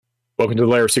Welcome to the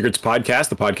Lair of Secrets podcast,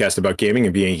 the podcast about gaming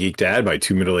and being a geek dad by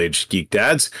two middle-aged geek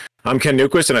dads. I'm Ken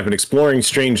Newquist, and I've been exploring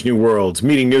strange new worlds,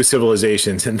 meeting new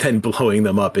civilizations, and then blowing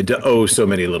them up into so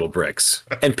many little bricks.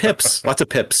 And pips, lots of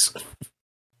pips.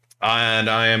 And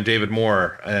I am David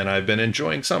Moore, and I've been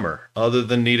enjoying summer, other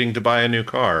than needing to buy a new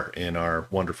car in our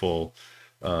wonderful,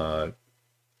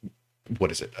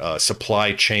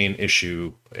 supply chain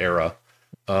issue era.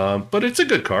 But it's a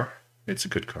good car. It's a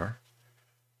good car.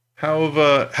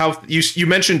 How you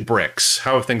mentioned bricks?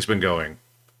 How have things been going?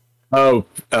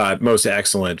 Most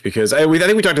excellent, because I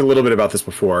think we talked a little bit about this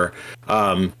before.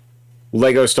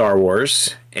 Lego Star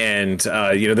Wars, and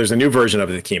there's a new version of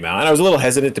it that came out, and I was a little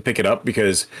hesitant to pick it up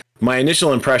because my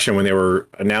initial impression when they were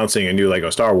announcing a new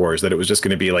Lego Star Wars that it was just going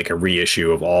to be like a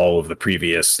reissue of all of the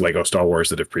previous Lego Star Wars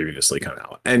that have previously come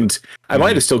out, and I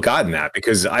might have still gotten that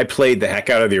because I played the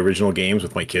heck out of the original games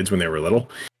with my kids when they were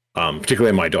little.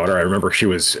 Particularly my daughter. I remember she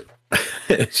was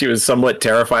somewhat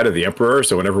terrified of the Emperor.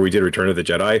 So whenever we did Return of the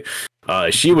Jedi,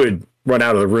 she would run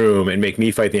out of the room and make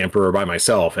me fight the Emperor by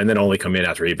myself, and then only come in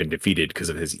after he'd been defeated because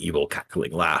of his evil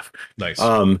cackling laugh. Nice.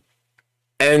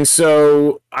 And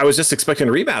so I was just expecting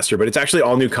a remaster, but it's actually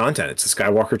all new content. It's the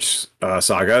Skywalker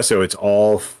saga, so it's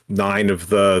all 9 of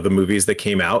the movies that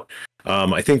came out.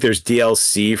 I think there's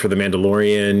DLC for The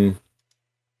Mandalorian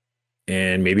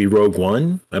and maybe Rogue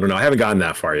One. I don't know. I haven't gotten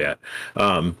that far yet.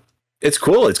 It's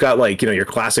cool. It's got your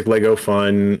classic Lego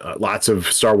fun, lots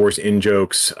of Star Wars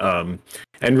in-jokes, and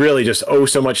really just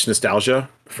so much nostalgia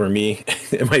for me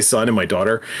and my son and my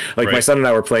daughter. My son and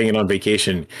I were playing it on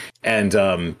vacation,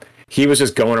 and he was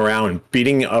just going around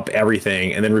beating up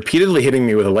everything and then repeatedly hitting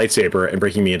me with a lightsaber and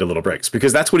breaking me into little bricks,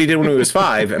 because that's what he did when he was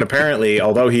 5. And apparently,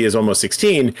 although he is almost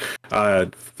 16,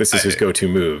 this is his go-to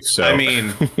move. So I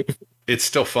mean, it's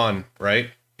still fun, right?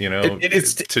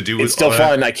 It's it's still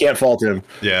fun. I can't fault him.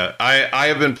 Yeah, I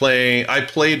have been playing. I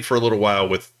played for a little while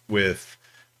with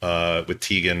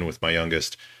Tegan, with my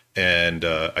youngest, and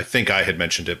I think I had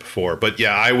mentioned it before. But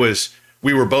yeah,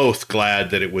 we were both glad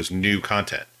that it was new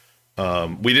content.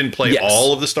 We didn't play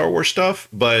all of the Star Wars stuff,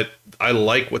 but I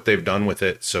like what they've done with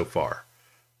it so far.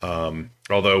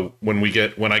 Although when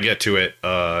I get to it,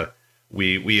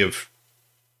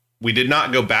 we did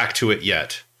not go back to it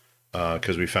yet.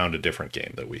 Because we found a different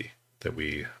game that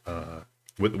we've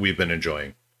been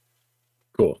enjoying.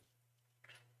 Cool.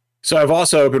 So I've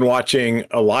also been watching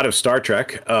a lot of Star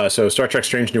Trek. So Star Trek: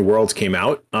 Strange New Worlds came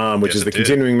out, which is the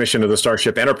continuing mission of the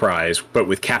Starship Enterprise, but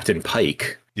with Captain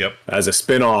Pike. Yep. As a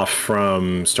spin-off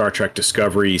from Star Trek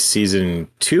Discovery season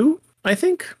 2, I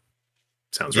think.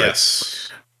 Sounds right.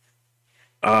 Yes.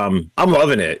 I'm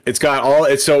loving it. It's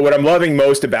got so what I'm loving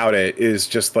most about it is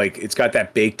just it's got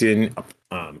that baked in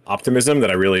optimism that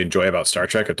I really enjoy about Star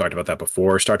Trek. I've talked about that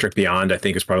before. Star Trek Beyond, I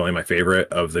think, is probably my favorite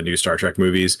of the new Star Trek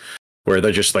movies, where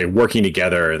they're just working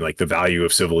together and the value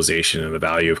of civilization and the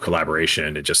value of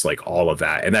collaboration and just all of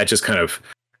that. And that just kind of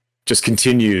just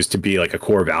continues to be a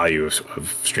core value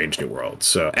of Strange New Worlds.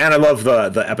 So, and I love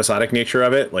the episodic nature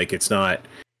of it. It's not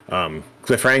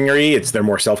cliffhangery. They're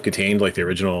more self-contained like the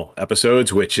original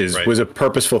episodes, which was a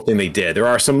purposeful thing they did. There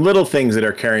are some little things that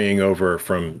are carrying over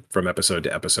from episode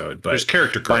to episode, but there's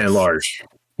character growth. By and large,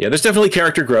 yeah, there's definitely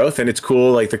character growth, and it's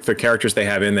cool. The characters they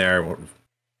have in there, won't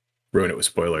ruin it with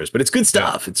spoilers, but it's good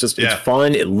stuff. It's just it's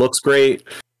fun. It looks great.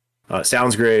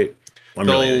 Sounds great.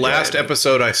 The last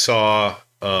episode I saw,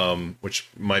 which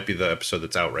might be the episode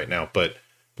that's out right now, but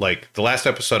the last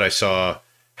episode I saw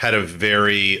had a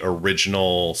very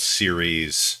original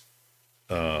series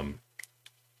Star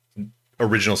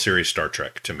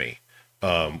Trek to me,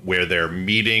 where they're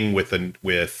meeting with an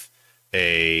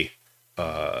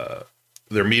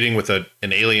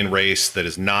alien race that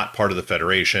is not part of the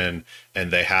Federation,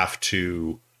 and they have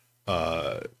to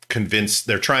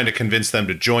they're trying to convince them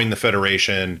to join the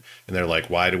Federation, and they're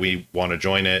like, why do we want to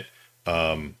join it?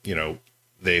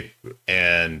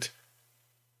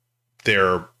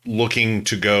 They're looking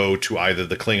to go to either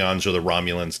the Klingons or the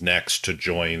Romulans next to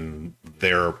join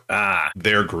their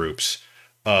groups.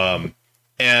 And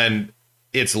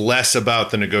it's less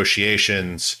about the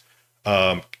negotiations,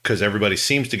 because everybody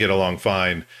seems to get along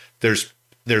fine. There's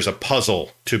a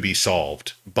puzzle to be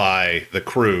solved by the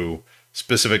crew,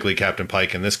 specifically Captain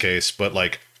Pike in this case, but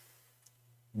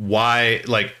why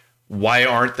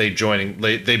aren't they joining?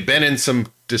 They've been in some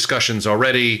discussions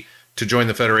already to join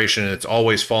the Federation, and it's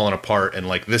always fallen apart, and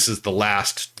this is the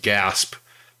last gasp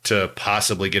to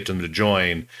possibly get them to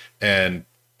join, and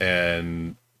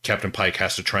Captain Pike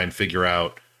has to try and figure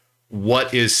out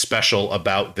what is special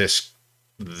about these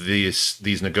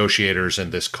negotiators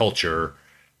and this culture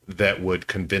that would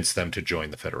convince them to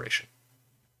join the Federation.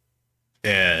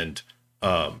 And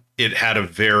it had a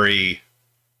very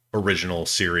original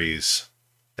series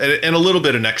and a little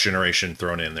bit of Next Generation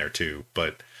thrown in there too.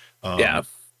 But yeah,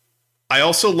 I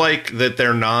also like that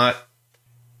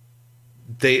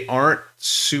they aren't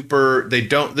super,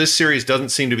 this series doesn't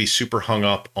seem to be super hung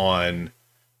up on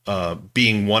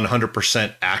being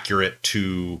 100% accurate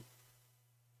to,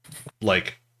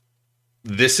 like,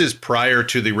 this is prior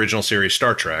to the original series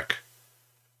Star Trek.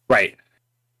 right.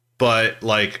 But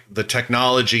like the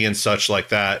technology and such like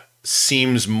that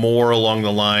seems more along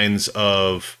the lines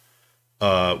of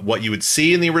what you would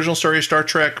see in the original story of Star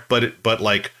Trek, but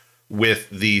like with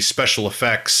the special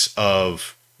effects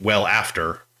of well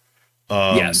after.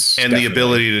 Yes, and definitely. the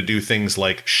ability to do things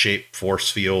like shape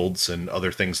force fields and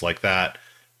other things like that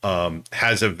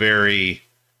has a very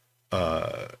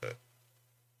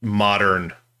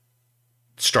modern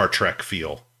Star Trek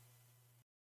feel.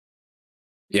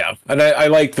 Yeah, and I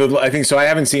like I think so. I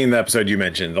haven't seen the episode you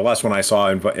mentioned. The last one I saw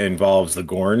involves the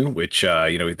Gorn, which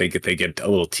they get a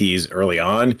little tease early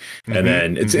on, and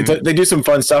then they do some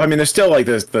fun stuff. I mean, there's still like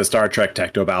the Star Trek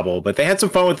technobabble, but they had some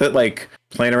fun with it, like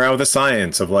playing around with the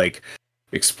science of like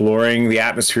exploring the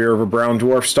atmosphere of a brown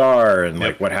dwarf star and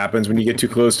like what happens when you get too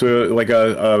close to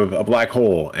a black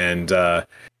hole, and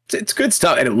it's good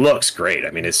stuff, and it looks great.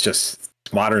 I mean, it's just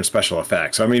modern special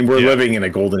effects. I mean, we're living in a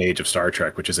golden age of Star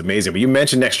Trek, which is amazing. But you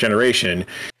mentioned Next Generation,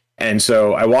 and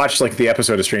so I watched like the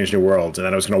episode of Strange New Worlds, and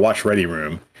then I was going to watch Ready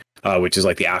Room, which is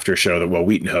like the after show that Will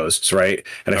Wheaton hosts, right?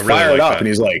 And I fired it up, and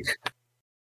he's like,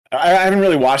 I haven't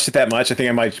really watched it that much. I think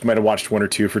I might have watched one or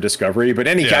two for Discovery, but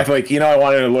I feel like, I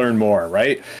wanted to learn more,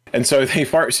 right? And so he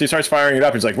starts firing it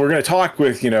up. He's like, we're going to talk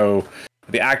with,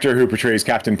 the actor who portrays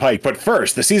Captain Pike, but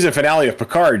first, the season finale of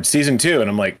Picard, season 2, and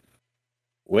I'm like,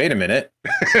 wait a minute.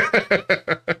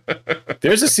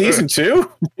 There's a season 2?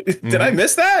 Did I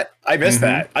miss that? I missed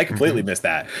that. I completely missed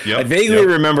that. I vaguely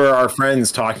remember our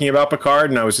friends talking about Picard,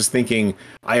 and I was just thinking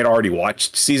I had already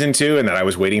watched season 2 and that I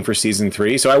was waiting for season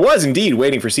 3. So I was indeed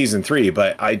waiting for season 3,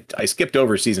 but I skipped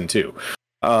over season 2.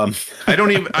 I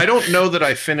don't know that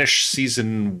I finished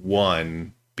season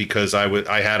 1 because I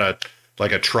had a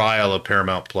trial of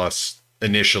Paramount Plus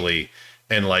initially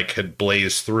and like had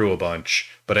blazed through a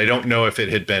bunch, but I don't know if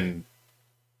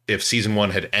season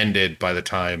 1 had ended by the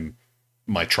time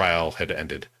my trial had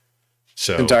ended.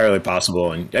 So entirely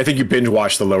possible. And I think you binge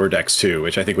watched the Lower Decks too,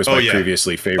 which I think was my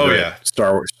previously favorite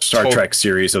Star Trek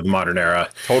series of the modern era.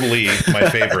 Totally my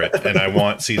favorite. And I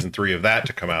want season 3 of that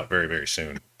to come out very, very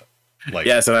soon. Like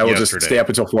yes, and I will just stay up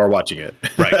until 4 watching it.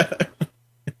 Right.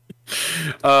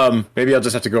 Maybe I'll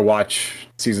just have to go watch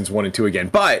seasons 1 and 2 again.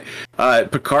 But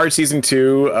Picard season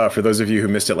 2, for those of you who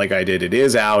missed it like I did, it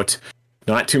is out.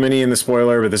 Not too many in the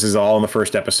spoiler, but this is all in the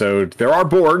first episode. There are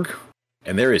Borg,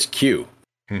 and there is Q.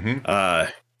 There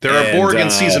are Borg in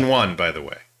season 1, by the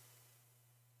way.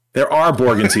 There are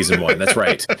Borg in season 1. That's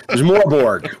right. There's more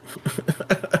Borg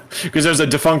because there's a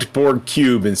defunct Borg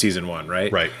cube in season 1,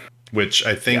 right? Right. Which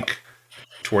I think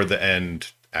toward the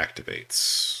end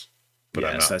activates. But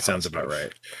yes, that sounds about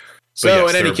right. So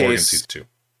in any case,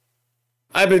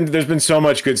 there's been so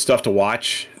much good stuff to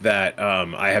watch that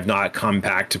I have not come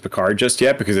back to Picard just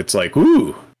yet because it's like,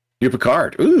 ooh, new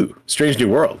Picard, ooh, Strange New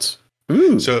Worlds,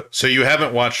 ooh. So you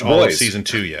haven't watched all of season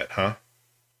 2 yet, huh?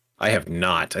 I have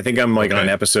not. I think I'm on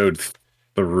episode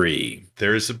 3.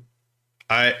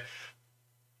 I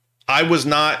was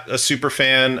not a super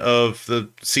fan of the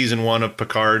season 1 of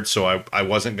Picard, so I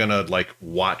wasn't gonna like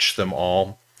watch them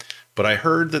all. But I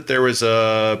heard that there was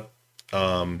a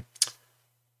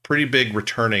pretty big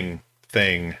returning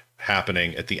thing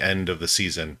happening at the end of the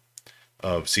season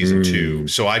of season 2.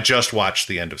 So I just watched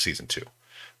the end of season 2.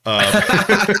 I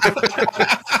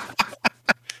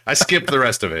skipped the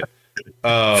rest of it.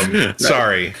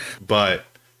 Sorry, but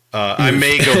I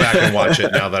may go back and watch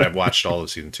it now that I've watched all of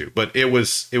season 2. But it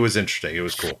was interesting. It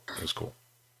was cool.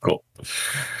 Cool.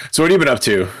 So what have you been up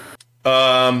to?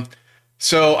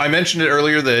 So I mentioned it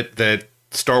earlier that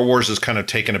Star Wars has kind of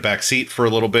taken a back seat for a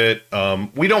little bit.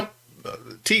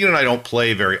 Tegan and I don't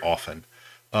play very often.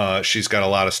 She's got a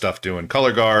lot of stuff doing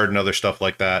Color Guard and other stuff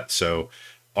like that. So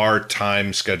our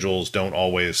time schedules don't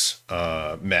always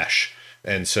mesh.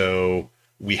 And so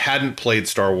we hadn't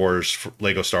played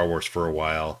Lego Star Wars for a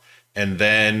while. And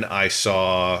then I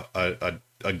saw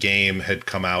a game had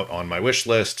come out on my wish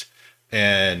list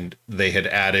and they had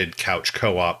added couch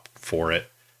co-op for it.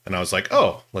 And I was like,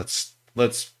 oh, let's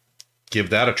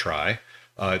give that a try.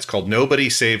 It's called Nobody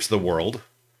Saves the World.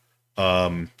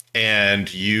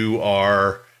 And you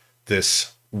are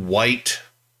this white,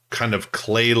 kind of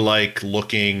clay-like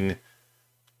looking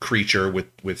creature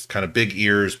with kind of big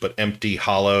ears, but empty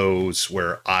hollows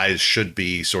where eyes should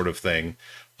be sort of thing.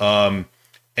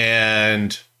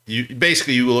 and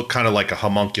you look kind of like a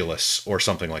homunculus or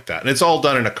something like that. And it's all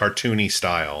done in a cartoony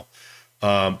style.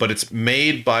 But it's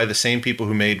made by the same people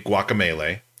who made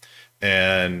Guacamelee.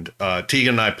 And Tegan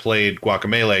and I played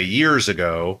Guacamelee years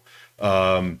ago,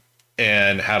 and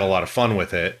had a lot of fun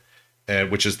with it,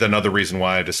 which is another reason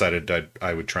why I decided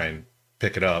I would try and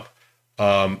pick it up.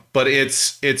 But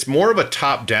it's more of a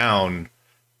top down,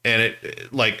 and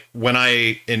it, like, when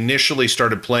I initially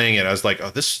started playing it, I was like, oh,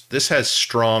 this has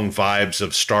strong vibes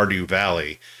of Stardew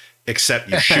Valley, except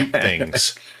you shoot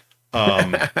things.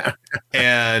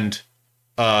 And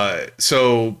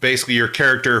so basically your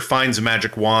character finds a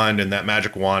magic wand, and that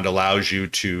magic wand allows you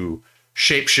to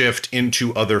shapeshift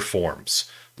into other forms,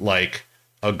 like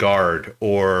a guard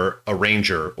or a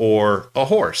ranger or a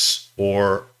horse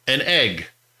or an egg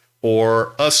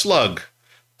or a slug,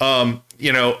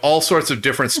 all sorts of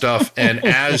different stuff. And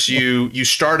as you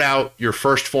start out, your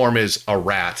first form is a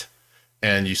rat,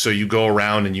 and you go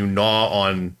around and you gnaw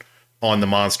on the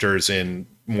monsters in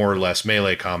more or less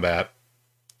melee combat,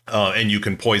 and you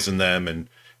can poison them,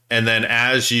 and then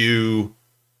as you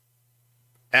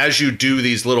do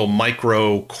these little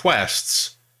micro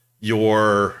quests,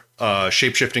 your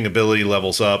shapeshifting ability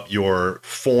levels up, your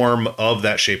form of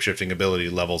that shapeshifting ability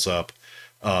levels up,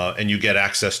 and you get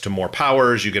access to more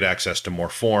powers, you get access to more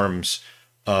forms,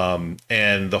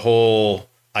 and the whole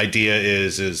idea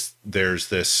is there's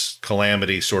this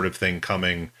calamity sort of thing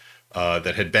coming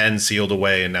that had been sealed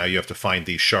away, and now you have to find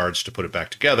these shards to put it back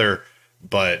together.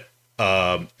 But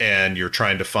and you're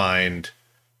trying to find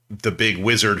the big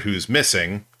wizard who's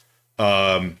missing,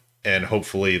 and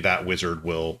hopefully that wizard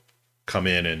will come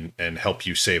in and help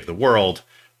you save the world.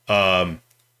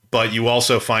 But you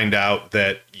also find out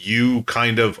that you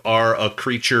kind of are a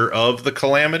creature of the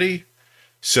calamity,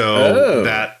 so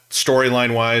that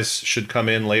storyline wise should come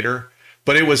in later.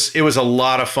 But it was a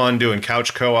lot of fun doing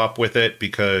couch co-op with it,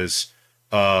 because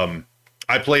I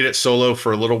played it solo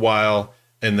for a little while,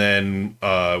 and then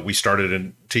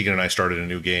Tegan and I started a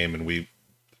new game, and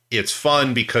it's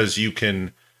fun because you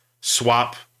can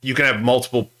have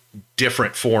multiple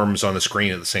different forms on the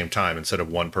screen at the same time. Instead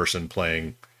of one person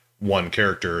playing one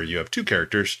character, you have two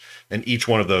characters, and each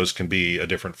one of those can be a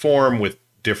different form with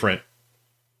different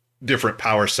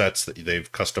power sets that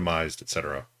they've customized,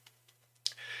 etc.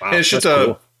 Wow, and it's just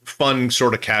a fun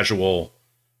sort of casual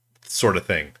sort of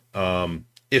thing.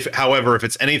 If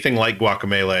it's anything like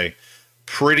Guacamelee,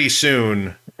 pretty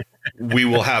soon we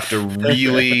will have to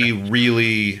really,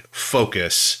 really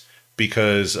focus,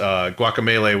 because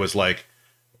Guacamelee was like,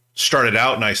 started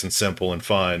out nice and simple and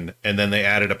fun, and then they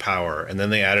added a power, and then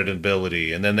they added an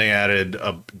ability, and then they added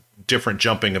a different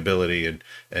jumping ability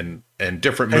and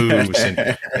different moves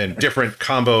and different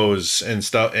combos and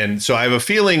stuff. And so I have a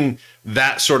feeling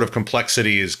that sort of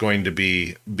complexity is going to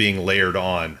be being layered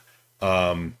on.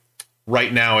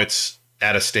 Right now it's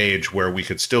at a stage where we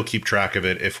could still keep track of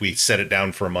it if we set it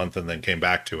down for a month and then came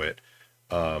back to it.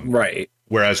 Right.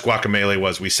 Whereas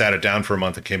Guacamelee we sat it down for a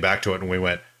month and came back to it, and we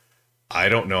went, I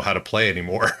don't know how to play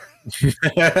anymore.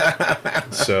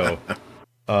 So,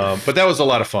 but that was a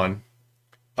lot of fun.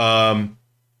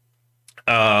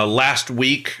 Last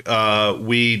week,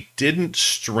 we didn't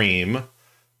stream,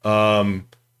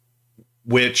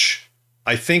 which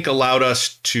I think allowed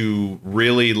us to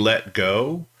really let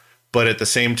go, but at the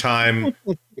same time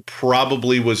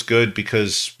probably was good,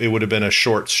 because it would have been a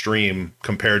short stream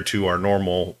compared to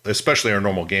especially our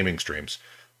normal gaming streams.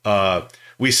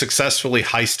 We successfully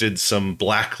heisted some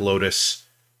Black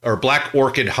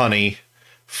Orchid honey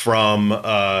from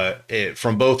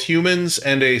both humans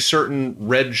and a certain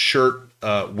red shirt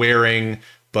wearing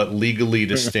but legally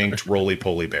distinct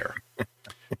roly-poly bear.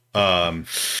 So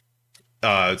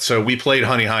we played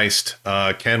Honey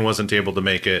Heist. Ken wasn't able to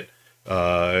make it,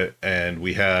 and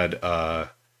we had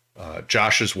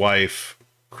Josh's wife,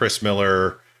 Chris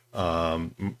Miller,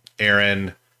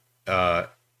 Aaron,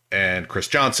 and Chris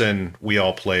Johnson. We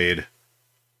all played.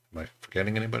 Am I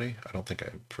forgetting anybody? I don't think I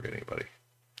forget anybody.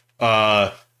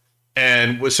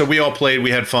 And so we all played.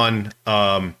 We had fun,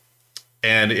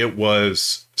 and it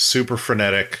was super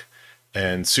frenetic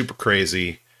and super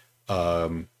crazy.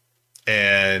 And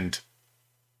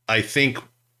I think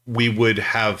we had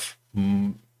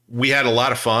a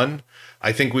lot of fun.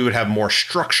 I think we would have more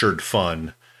structured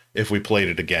fun if we played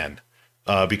it again.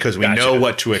 Because we know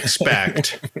what to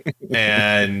expect.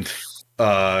 And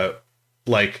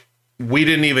we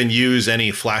didn't even use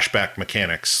any flashback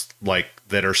mechanics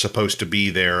that are supposed to be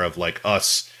there, of like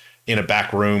us in a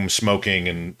back room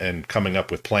smoking and coming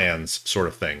up with plans sort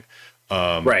of thing.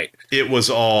 Right. It was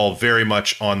all very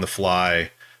much on the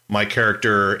fly. My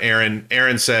character,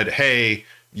 Aaron said, hey,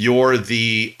 you're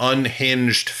the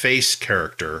unhinged face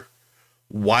character.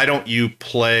 Why don't you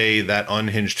play that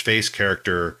unhinged face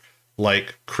character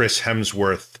like Chris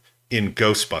Hemsworth in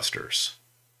Ghostbusters?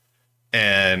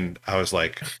 And I was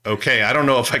like, okay, I don't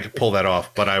know if I could pull that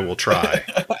off, but I will try.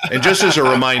 And just as a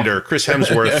reminder, Chris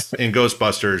Hemsworth in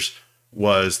Ghostbusters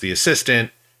was the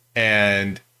assistant,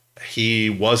 and he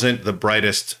wasn't the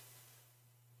brightest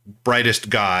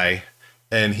guy.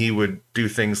 And he would do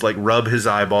things like rub his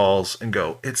eyeballs and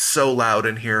go, "It's so loud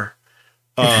in here."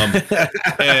 And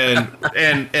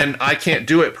I can't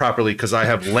do it properly because I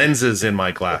have lenses in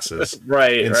my glasses.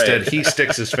 Right. Instead, he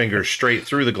sticks his fingers straight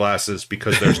through the glasses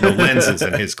because there's no lenses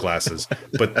in his glasses.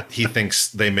 But he thinks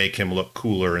they make him look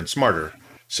cooler and smarter,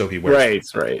 so he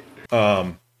wears. Right.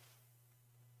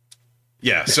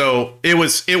 Yeah. So it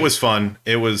was fun.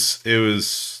 It was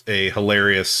a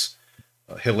hilarious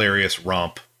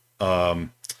romp.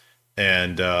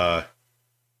 And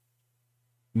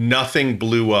nothing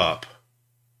blew up,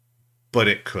 but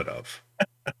it could have,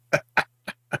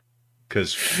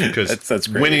 because that's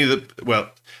great. Winnie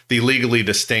the legally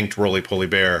distinct roly poly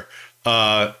bear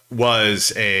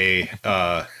was very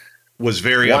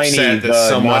Whiny, upset that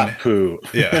someone poo.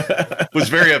 was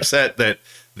very upset that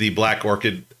the black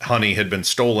orchid honey had been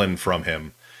stolen from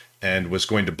him and was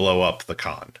going to blow up the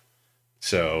con.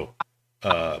 So.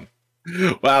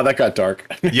 Wow, that got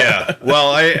dark. Yeah.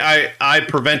 Well, I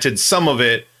prevented some of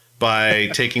it by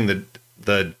taking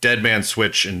the dead man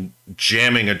switch and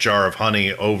jamming a jar of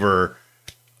honey over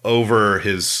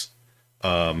his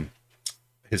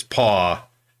paw,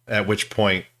 at which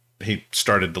point he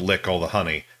started to lick all the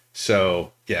honey.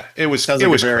 So yeah, it was crazy.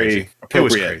 It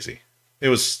was crazy. It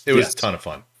was a ton of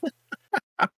fun.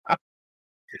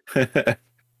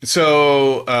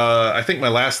 So I think my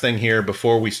last thing here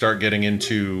before we start getting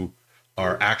into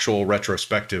our actual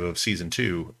retrospective of season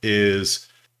 2 is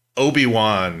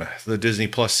Obi-Wan, the Disney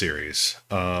Plus series.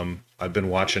 I've been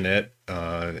watching it.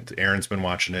 Aaron's been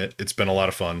watching it. It's been a lot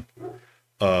of fun.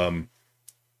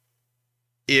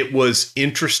 It was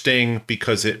interesting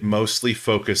because it mostly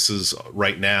focuses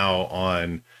right now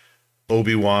on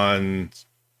Obi-Wan's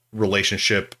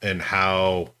relationship and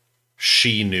how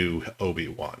she knew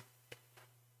Obi-Wan.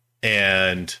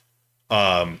 And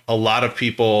a lot of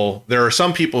people, there are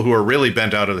some people who are really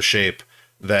bent out of the shape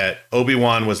that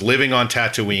Obi-Wan was living on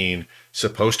Tatooine,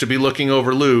 supposed to be looking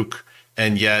over Luke,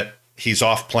 and yet he's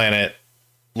off planet,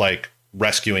 like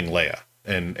rescuing Leia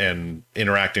and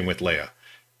interacting with Leia.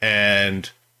 And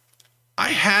I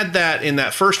had that in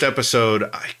that first episode.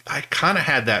 I kind of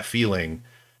had that feeling.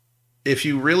 If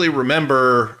you really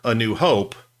remember A New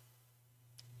Hope,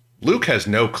 Luke has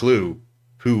no clue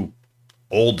who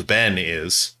Old Ben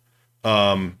is.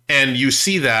 And you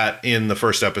see that in the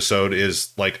first episode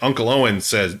is like Uncle Owen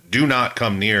says, "Do not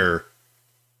come near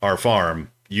our farm.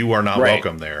 You are not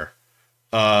welcome there."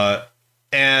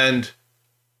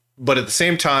 But at the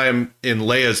same time in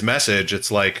Leia's message, it's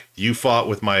like, you fought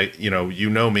with my, you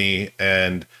know me,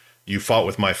 and you fought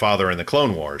with my father in the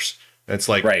Clone Wars. And it's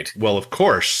like, well, of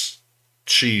course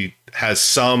she has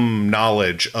some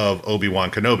knowledge of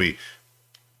Obi-Wan Kenobi,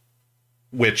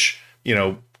 which,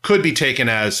 could be taken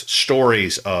as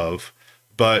stories of,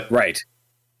 but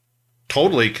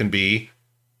totally can be,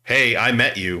 hey, I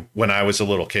met you when I was a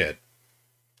little kid.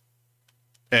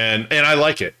 And I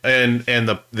like it. And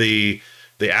the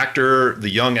actor, the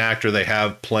young actor they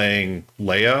have playing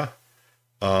Leia,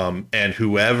 and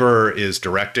whoever is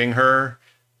directing her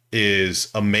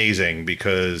is amazing,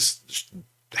 because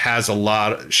has a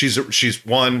lot. She's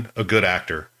a good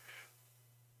actor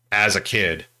as a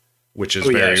kid, which is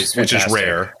which is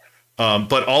rare,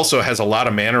 but also has a lot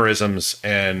of mannerisms,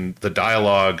 and the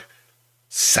dialogue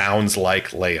sounds like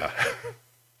Leia.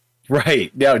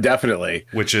 Right. Yeah, definitely.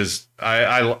 Which is,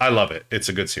 I love it. It's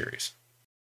a good series.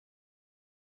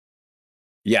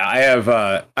 Yeah,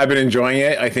 I've been enjoying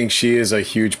it. I think she is a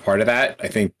huge part of that. I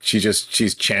think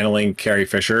she's channeling Carrie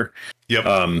Fisher.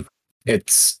 Yep.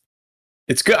 It's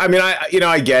good. I mean,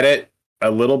 I get it a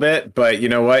little bit, but you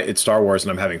know what? It's Star Wars and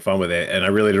I'm having fun with it. And I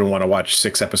really didn't want to watch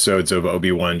 6 episodes of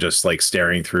Obi-Wan just like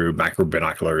staring through macro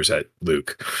binoculars at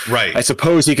Luke. Right. I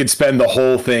suppose he could spend the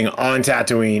whole thing on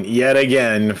Tatooine yet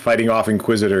again, fighting off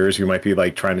Inquisitors who might be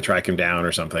like trying to track him down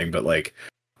or something. But like,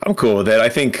 I'm cool with it. I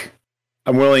think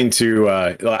I'm willing to,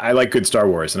 I like good Star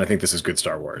Wars, and I think this is good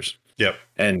Star Wars. Yep.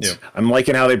 And I'm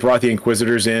liking how they brought the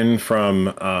Inquisitors in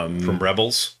from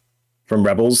Rebels. I'm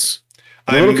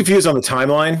a little confused on the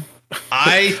timeline.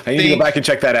 I need to go back and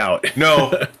check that out.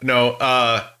 No.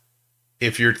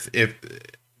 If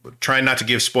trying not to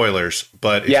give spoilers,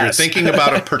 but if you're thinking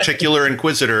about a particular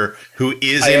Inquisitor who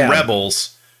is in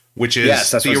Rebels, which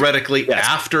is theoretically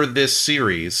after this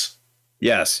series.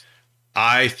 Yes.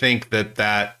 I think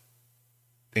that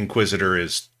Inquisitor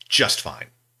is just fine.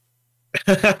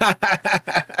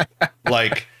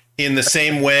 Like in the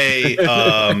same way,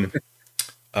 what's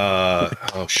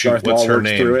her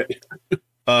name?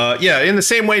 In the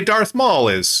same way Darth Maul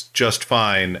is just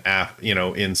fine,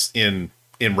 in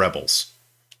Rebels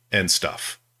and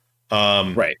stuff.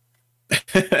 Right.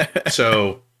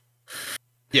 So,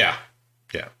 yeah.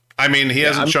 I mean, he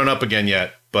hasn't shown up again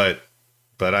yet, but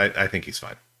I think he's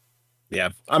fine.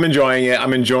 Yeah, I'm enjoying it.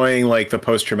 I'm enjoying like the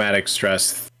post-traumatic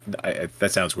stress.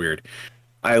 That sounds weird.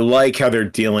 I like how they're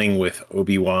dealing with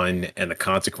Obi-Wan and the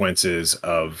consequences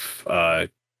of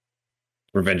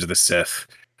Revenge of the Sith.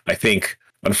 I think,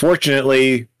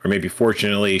 unfortunately, or maybe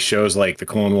fortunately, shows like the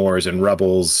Clone Wars and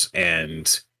Rebels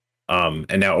and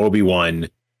now Obi-Wan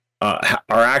are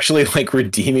actually like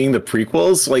redeeming the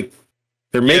prequels. Like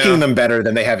they're making them better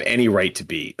than they have any right to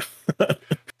be.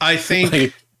 I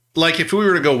think. Like, if we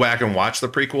were to go back and watch the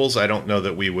prequels, I don't know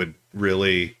that we would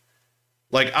really...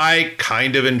 Like, I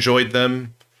kind of enjoyed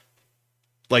them.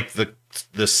 Like,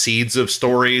 the seeds of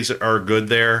stories are good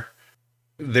there.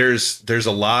 There's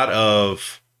a lot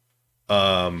of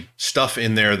stuff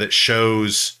in there that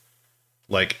shows,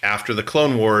 like, after the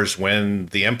Clone Wars, when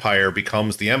the Empire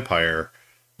becomes the Empire,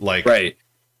 like... Right.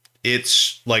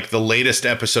 It's, like, the latest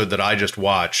episode that I just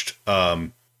watched.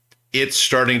 It's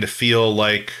starting to feel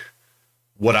like...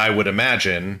 what I would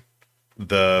imagine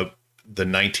the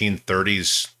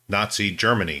 1930s Nazi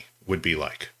Germany would be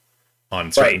like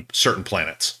on certain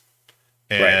planets.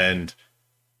 And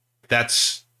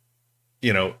that's,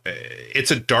 it's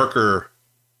a darker,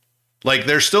 like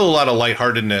there's still a lot of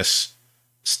lightheartedness,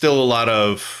 still a lot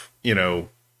of,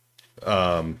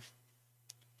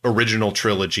 original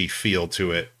trilogy feel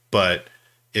to it, but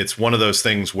it's one of those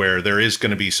things where there is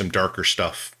going to be some darker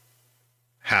stuff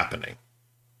happening.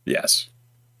 Yes.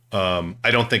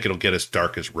 I don't think it'll get as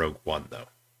dark as Rogue One, though.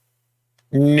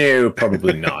 No,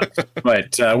 probably not.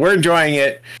 But we're enjoying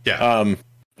it. Yeah.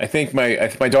 I think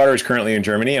my daughter is currently in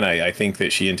Germany, and I think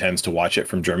that she intends to watch it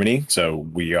from Germany. So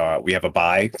we have a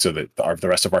buy so that the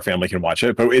rest of our family can watch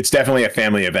it. But it's definitely a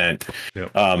family event.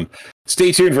 Yep.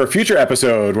 Stay tuned for a future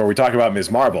episode where we talk about Ms.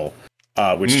 Marvel.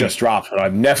 Which just dropped. But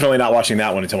I'm definitely not watching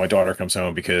that one until my daughter comes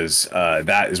home because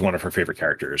that is one of her favorite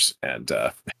characters. And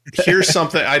here's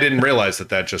something I didn't realize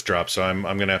that just dropped, so I'm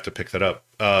gonna have to pick that up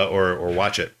or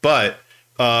watch it. But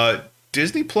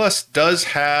Disney Plus does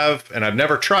have, and I've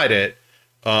never tried it.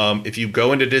 If you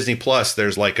go into Disney Plus,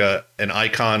 there's like an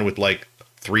icon with like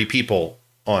 3 people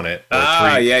on it.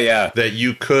 That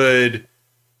you could.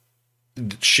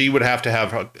 She would have to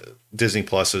have Disney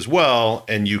Plus as well,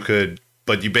 and you could.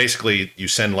 But you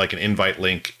send like an invite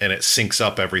link and it syncs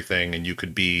up everything, and you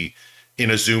could be in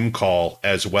a Zoom call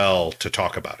as well to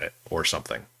talk about it or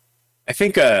something. I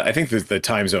think that the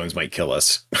time zones might kill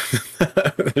us.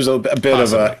 There's a bit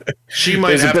Possibly. Of a. She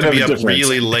might have to be up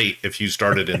really late if you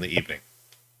started in the evening.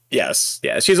 Yes,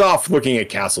 yeah, she's off looking at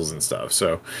castles and stuff.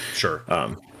 So sure,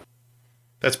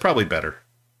 that's probably better.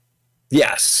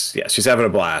 Yes, she's having a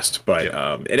blast. But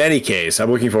in any case,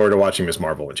 I'm looking forward to watching Ms.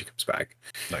 Marvel when she comes back.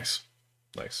 Nice.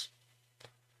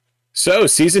 So,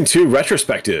 season 2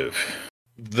 retrospective.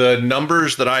 The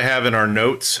numbers that I have in our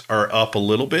notes are up a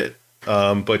little bit,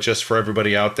 but just for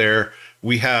everybody out there,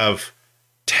 we have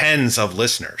tens of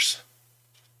listeners.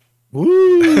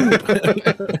 Woo!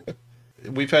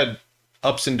 We've had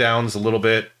ups and downs a little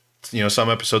bit. Some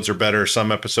episodes are better.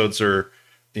 Some episodes are,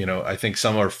 I think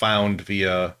some are found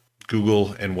via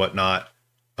Google and whatnot,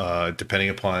 depending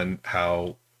upon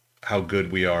how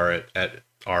good we are at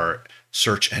our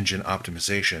search engine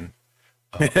optimization,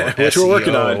 which we're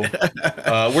working on.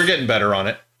 We're getting better on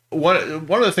it. One of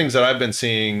the things that I've been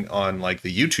seeing on like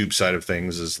the YouTube side of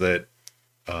things is that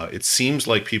it seems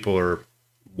like people are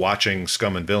watching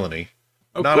Scum and Villainy.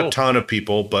 Not cool. A ton of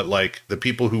people, but like the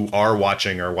people who are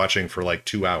watching for like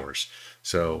 2 hours.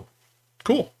 So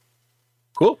cool.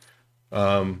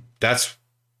 That's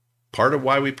part of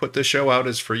why we put this show out,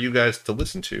 is for you guys to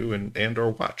listen to and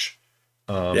or watch.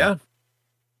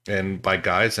 And by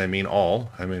guys, I mean all.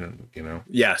 I mean,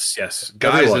 Yes. Guys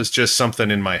Everyone. is just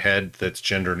something in my head that's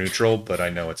gender neutral, but I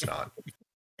know it's not.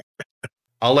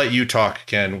 I'll let you talk,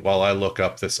 Ken, while I look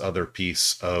up this other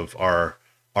piece of our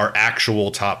actual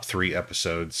top 3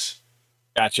 episodes.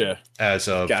 Gotcha. As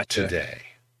of today.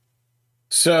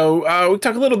 So we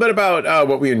talk a little bit about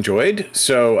what we enjoyed.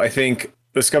 So I think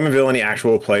the Scum and Villainy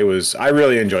actual play I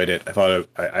really enjoyed it. I thought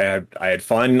I had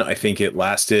fun. I think it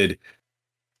lasted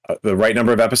the right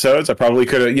number of episodes. I probably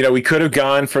could have, we could have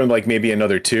gone from like maybe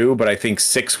another 2, but I think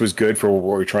 6 was good for what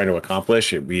we're trying to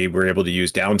accomplish. We were able to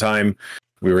use downtime.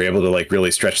 We were able to like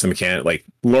really stretch the mechanic, like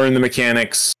learn the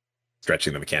mechanics.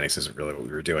 Stretching the mechanics isn't really what we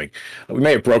were doing. We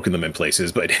may have broken them in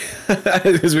places, but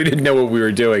because we didn't know what we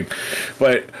were doing.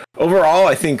 But overall,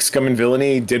 I think Scum and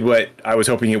Villainy did what I was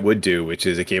hoping it would do, which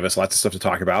is it gave us lots of stuff to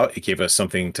talk about. It gave us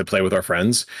something to play with our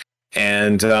friends.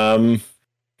 And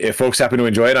if folks happen to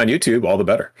enjoy it on YouTube, all the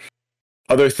better.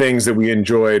 Other things that we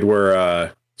enjoyed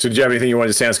were... so did you have anything you wanted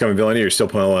to say on Scum and Villainy, or you're still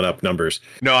pulling up numbers?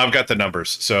 No, I've got the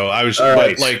numbers. So I was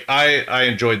right. like, I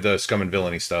enjoyed the Scum and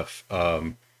Villainy stuff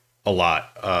a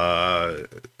lot.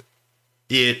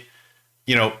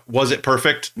 Was it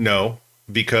perfect? No,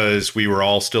 because we were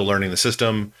all still learning the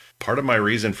system. Part of my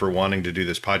reason for wanting to do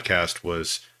this podcast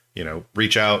was,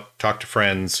 reach out, talk to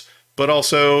friends, but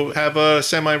also have a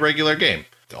semi-regular game.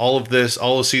 All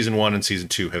of season 1 and season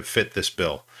 2 have fit this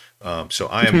bill. So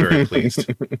I am very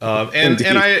pleased.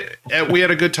 We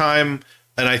had a good time.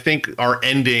 And I think our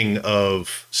ending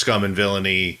of Scum and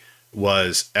Villainy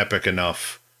was epic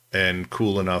enough and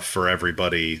cool enough for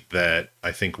everybody that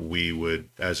I think we would,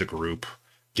 as a group,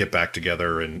 get back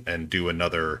together and do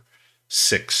another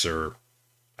 6 or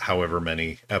however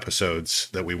many episodes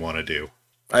that we want to do.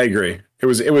 I agree. It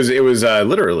was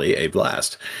literally a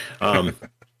blast.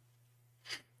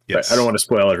 Yes. I don't want to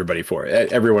spoil everyone for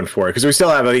it, because we still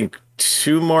have, I think,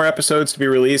 2 more episodes to be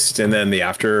released, and then the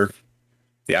after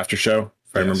show,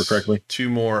 if I remember correctly. 2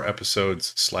 more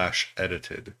episodes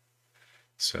 /edited.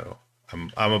 So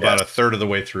I'm about a third of the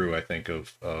way through, I think,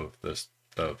 of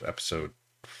episode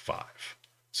 5.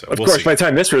 So of course, by the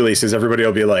time this releases, everybody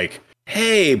will be like,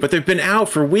 "Hey, but they've been out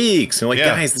for weeks," and like,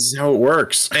 guys, this is how it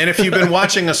works. And if you've been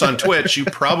watching us on Twitch, you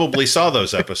probably saw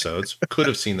those episodes. Could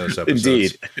have seen those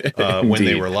episodes when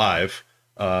they were live.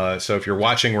 So if you're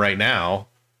watching right now,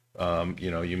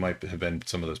 you might have been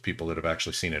some of those people that have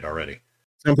actually seen it already.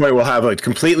 At some point, we'll have a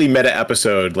completely meta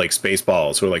episode like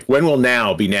Spaceballs. We're like, when will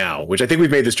now be now? Which I think we've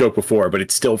made this joke before, but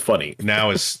it's still funny. Now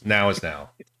is now.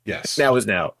 Yes. Now is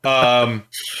now.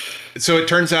 So it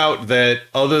turns out that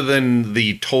other than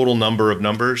the total number of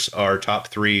numbers, our top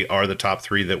 3 are the top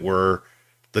 3 that were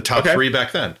the top 3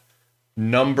 back then.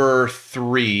 Number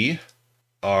 3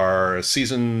 are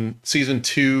season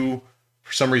 2.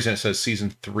 For some reason, it says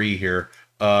season 3 here.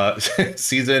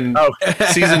 Season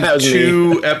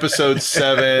 2, episode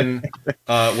 7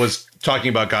 was talking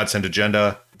about Godsend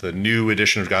Agenda, the new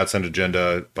edition of Godsend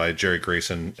Agenda by Jerry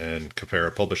Grayson and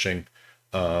Capera Publishing,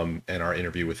 and our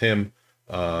interview with him.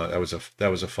 That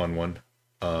was a fun one.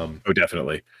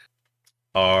 Definitely.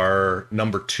 Our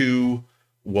number 2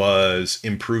 was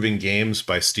Improving Games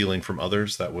by Stealing from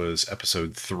Others. That was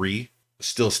episode 3.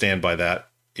 Still stand by that.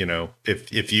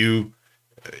 If you...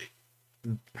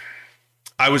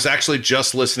 I was actually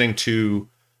just listening to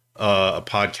a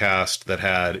podcast that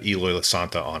had Eloy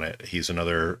Lasanta on it. He's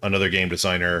another game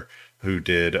designer who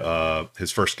did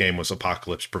his first game was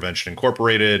Apocalypse Prevention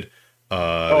Incorporated.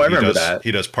 I remember that. He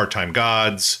does Part-Time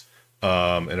Gods,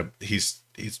 and he's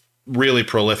really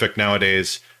prolific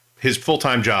nowadays. His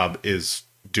full-time job is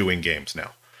doing games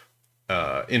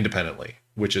now, independently,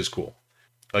 which is cool.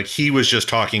 Like, he was just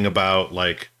talking about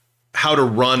like how to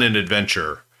run an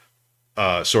adventure.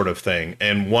 Sort of thing.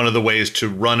 And one of the ways to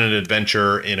run an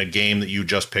adventure in a game that you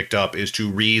just picked up is to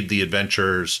read the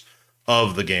adventures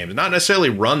of the game. Not necessarily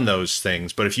run those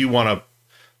things, but if you want to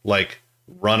like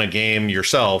run a game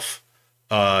yourself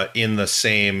in the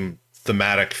same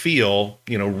thematic feel,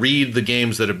 read the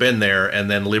games that have been there and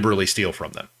then liberally steal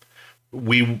from them.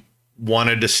 We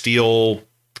wanted to steal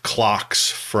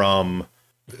clocks from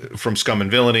Scum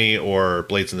and Villainy or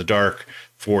Blades in the Dark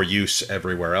for use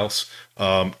everywhere else.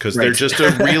 Because they're just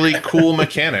a really cool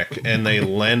mechanic, and they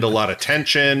lend a lot of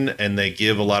tension, and they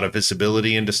give a lot of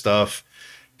visibility into stuff.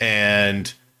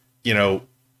 And,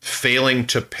 failing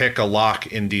to pick a lock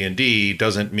in D&D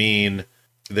doesn't mean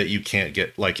that you can't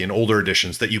get, like in older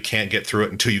editions, that you can't get through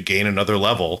it until you gain another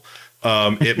level.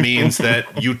 It means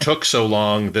that you took so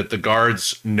long that the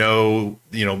guards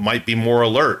might be more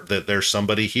alert that there's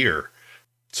somebody here.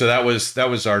 So that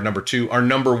was our number 2. Our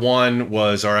number 1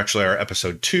 was our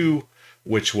episode 2,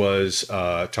 which was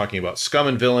talking about Scum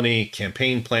and Villainy,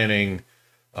 campaign planning,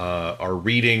 our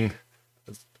reading,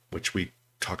 which we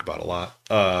talk about a lot,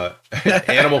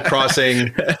 Animal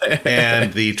Crossing,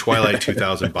 and the Twilight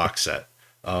 2000 box set.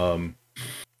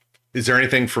 Is there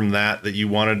anything from that you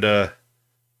wanted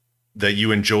that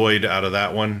you enjoyed out of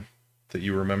that one that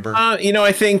you remember?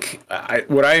 I think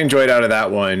what I enjoyed out of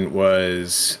that one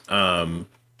was,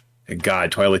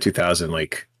 Twilight 2000,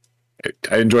 like,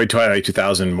 I enjoyed Twilight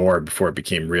 2000 more before it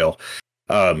became real.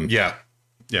 Yeah.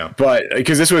 Yeah. But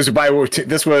because this was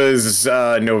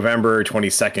November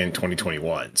 22nd,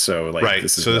 2021. So like, right.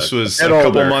 This was a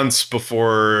couple months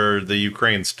before the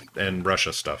Ukraine and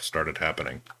Russia stuff started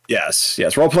happening. Yes.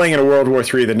 Role playing in a World War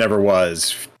III that never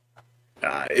was.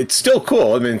 It's still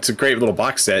cool. I mean, it's a great little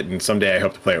box set, and someday I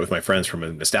hope to play it with my friends from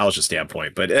a nostalgia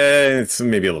standpoint. But it's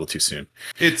maybe a little too soon.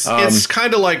 It's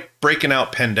kind of like breaking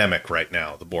out Pandemic right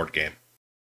now, the board game.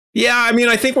 Yeah, I mean,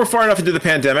 I think we're far enough into the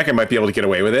pandemic. I might be able to get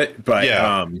away with it, but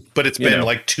but it's been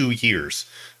like 2 years.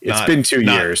 It's been 2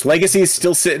 years. Legacy's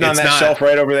still sitting on that shelf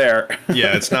right over there.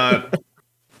 Yeah, it's not.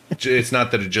 It's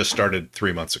not that it just started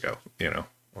 3 months ago,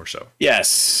 or so.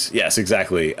 Yes,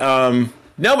 exactly.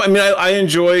 No, I mean, I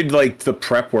enjoyed like the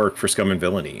prep work for Scum and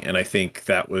Villainy, and I think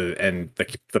that was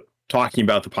the talking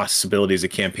about the possibilities of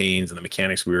campaigns and the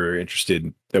mechanics we were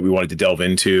interested that we wanted to delve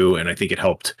into, and I think it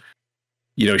helped.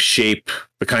 Shape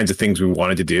the kinds of things we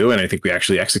wanted to do. And I think we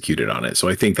actually executed on it. So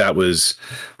I think that was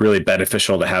really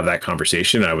beneficial to have that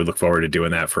conversation. I would look forward to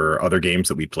doing that for other games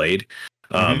that we played.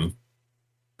 Because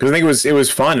I think it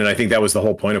was fun. And I think that was the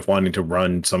whole point of wanting to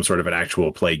run some sort of an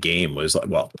actual play game was,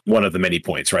 well, one of the many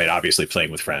points, right? Obviously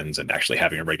playing with friends and actually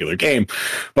having a regular game.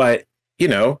 But,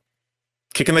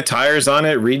 kicking the tires on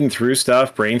it, reading through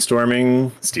stuff,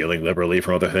 brainstorming, stealing liberally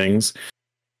from other things.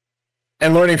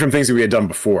 And learning from things that we had done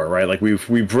before, right? Like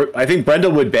I think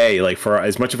Brindlewood Bay, like for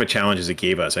as much of a challenge as it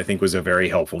gave us, I think was a very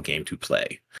helpful game to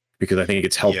play because I think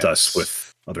it's helped us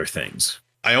with other things.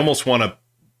 I almost want to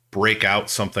break out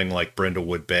something like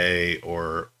Brindlewood Bay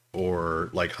or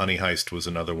like Honey Heist was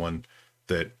another one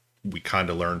that we kind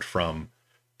of learned from.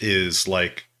 Is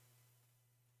like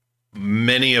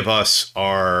many of us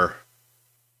are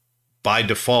by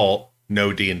default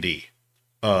no D&D.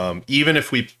 Even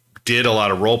if we did a lot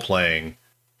of role playing,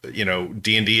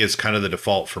 D&D is kind of the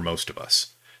default for most of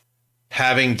us.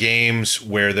 Having games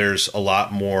where there's a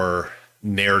lot more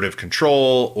narrative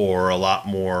control or a lot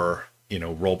more,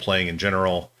 role playing in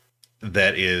general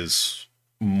that is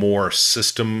more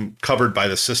system covered by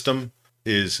the system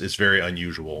is very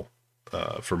unusual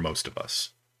for most of us.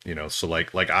 So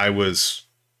like I've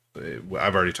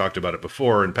already talked about it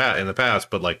before in the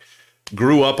past, but like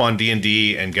grew up on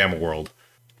D&D and Gamma World.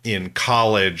 In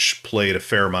college, played a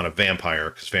fair amount of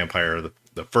Vampire because Vampire,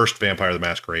 the first Vampire the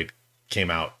Masquerade came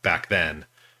out back then.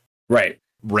 Right.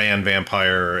 Ran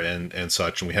Vampire and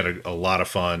such, and we had a lot of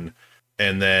fun.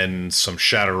 And then some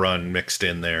Shadowrun mixed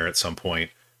in there at some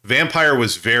point. Vampire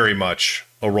was very much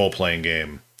a role-playing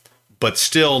game, but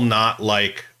still not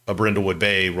like a Brindlewood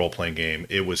Bay role-playing game.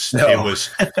 It was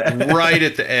right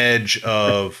at the edge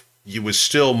of, it was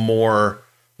still more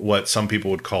what some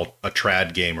people would call a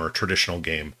trad game or a traditional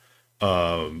game,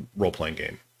 role-playing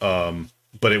game.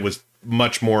 But it was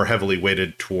much more heavily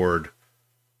weighted toward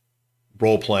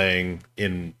role-playing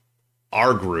in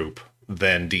our group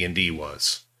than D&D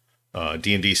was.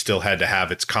 D&D still had to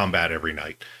have its combat every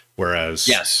night. Whereas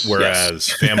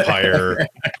Vampire,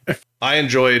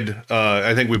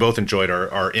 I think we both enjoyed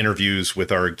our interviews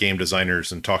with our game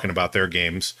designers and talking about their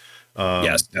games.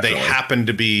 They happen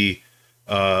to be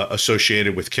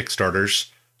associated with Kickstarters,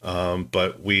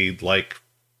 but we like,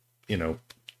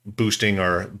 boosting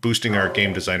our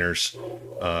game designers,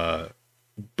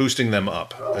 boosting them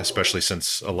up, especially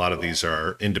since a lot of these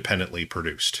are independently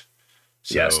produced.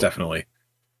 So, yes, definitely.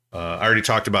 I already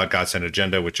talked about Godsend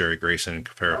Agenda with Jerry Grayson and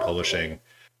Confera Publishing.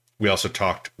 We also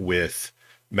talked with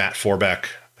Matt Forbeck,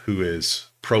 who is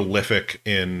prolific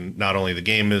in not only the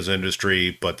games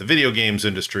industry, but the video games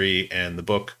industry and the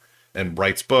book, and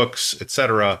writes books,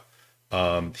 etc.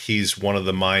 He's one of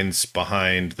the minds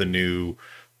behind the new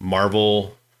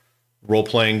Marvel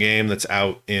role-playing game that's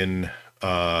out in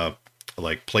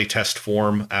like playtest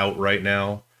form out right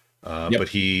now. But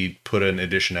he put an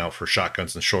edition out for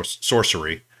Shotguns and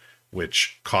Sorcery,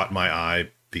 which caught my eye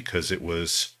because it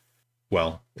was,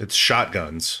 it's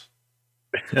shotguns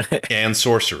and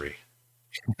sorcery.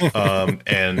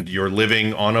 And you're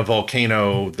living on a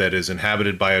volcano that is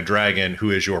inhabited by a dragon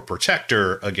who is your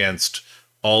protector against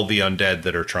all the undead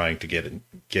that are trying to get in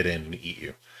and eat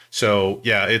you. So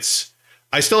yeah,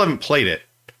 I still haven't played it.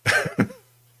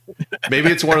 Maybe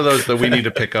it's one of those that we need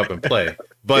to pick up and play.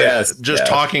 But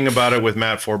talking about it with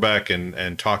Matt Forbeck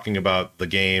and talking about the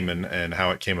game and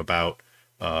how it came about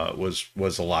was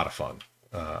a lot of fun.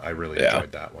 I really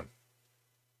enjoyed that one.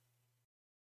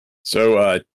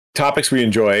 So topics we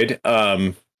enjoyed.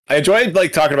 I enjoyed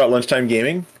like talking about lunchtime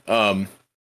gaming.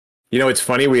 It's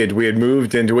funny we had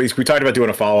moved into we talked about doing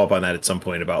a follow up on that at some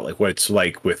point about like what it's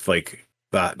like with like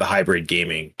the hybrid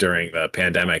gaming during the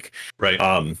pandemic, right?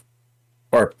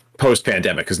 Or post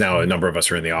pandemic, because now a number of us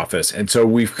are in the office. And so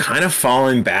we've kind of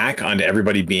fallen back onto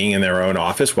everybody being in their own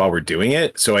office while we're doing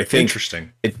it. So I think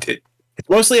interesting. It's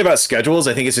mostly about schedules.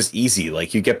 I think it's just easy.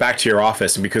 Like you get back to your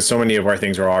office, and because so many of our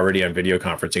things are already on video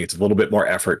conferencing, it's a little bit more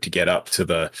effort to get up to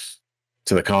the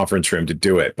conference room to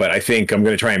do it. But I think I'm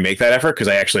going to try and make that effort because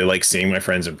I actually like seeing my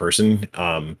friends in person.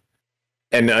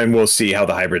 And we'll see how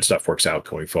the hybrid stuff works out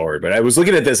going forward. But I was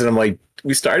looking at this and I'm like,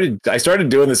 I started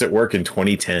doing this at work in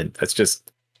 2010. That's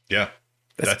just,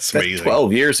 that's amazing.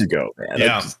 12 years ago,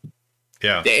 man.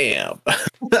 Yeah. Damn.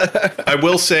 I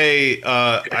will say,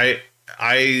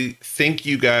 I think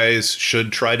you guys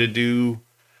should try to do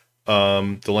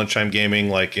the lunchtime gaming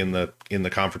like in the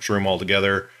conference room all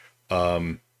together.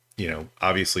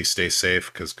 Obviously stay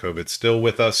safe because COVID's still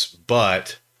with us,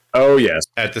 but oh yes,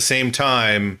 at the same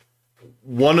time,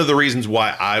 one of the reasons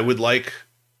why I would like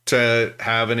to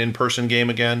have an in-person game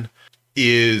again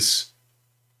is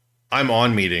I'm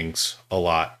on meetings a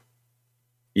lot.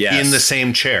 Yes. In the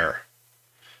same chair.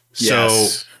 Yes.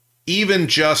 So even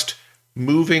just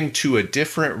moving to a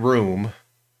different room,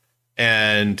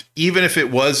 and even if it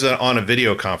was on a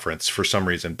video conference for some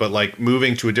reason, but like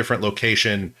moving to a different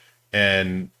location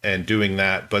and doing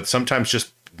that, but sometimes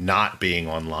just not being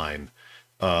online.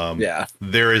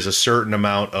 There is a certain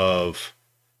amount of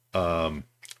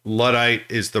Luddite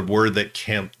is the word that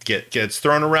gets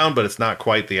thrown around, but it's not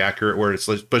quite the accurate word.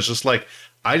 But it's just like,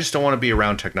 I just don't want to be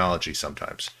around technology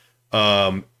sometimes.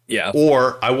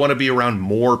 Or I want to be around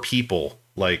more people,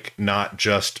 like not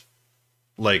just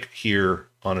like here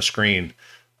on a screen.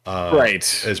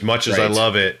 Right. As much as I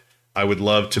love it, I would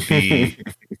love to be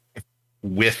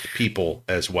with people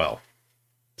as well.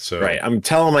 So I'm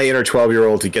telling my inner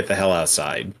 12-year-old to get the hell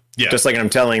outside. Yeah. Just like I'm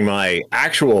telling my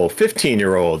actual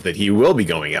 15-year-old that he will be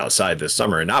going outside this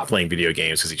summer and not playing video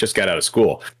games because he just got out of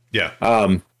school. Yeah.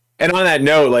 And on that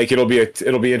note, like it'll be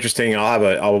interesting.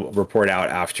 I'll report out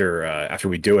after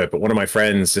we do it. But one of my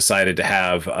friends decided to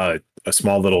have a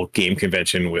small little game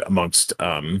convention amongst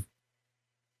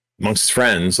his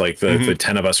friends, like the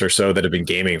 10 of us or so that have been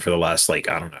gaming for the last, like,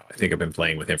 I don't know, I think I've been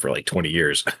playing with him for like 20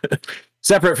 years,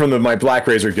 separate from my Black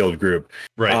Razor Guild group.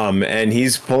 Right. And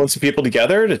he's pulling some people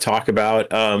together to talk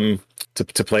about,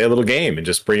 to play a little game and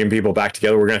just bringing people back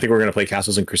together. I think we're going to play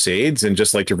Castles and Crusades and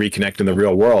just like to reconnect in the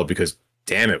real world because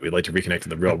damn it, we'd like to reconnect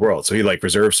in the real world. So he like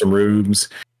reserved some rooms,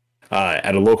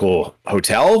 at a local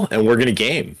hotel and we're going to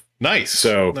game. Nice.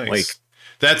 So like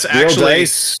that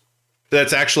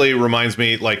actually reminds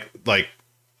me, like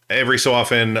every so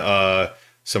often,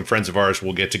 some friends of ours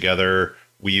will get together.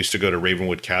 We used to go to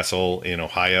Ravenwood Castle in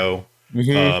Ohio,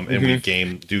 and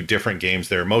we'd do different games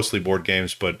there, mostly board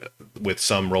games, but with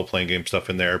some role playing game stuff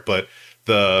in there. But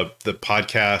the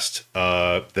podcast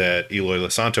that Eloy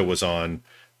Lasanto was on,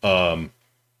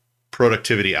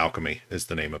 Productivity Alchemy is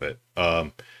the name of it.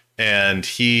 And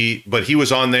he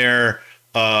was on there,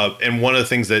 and one of the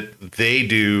things that they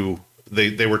do.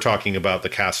 They were talking about the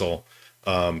castle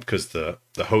because the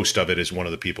host of it is one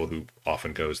of the people who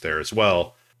often goes there as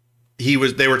well.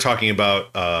 They were talking about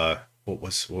what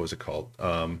was it called?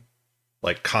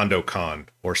 Like Condo Con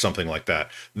or something like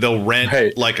that. They'll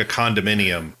rent like a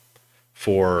condominium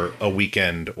for a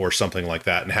weekend or something like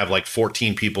that and have like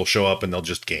 14 people show up and they'll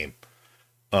just game.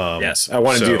 Yes, I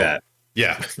want to do that.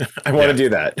 Yeah. I want to do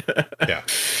that. Yeah.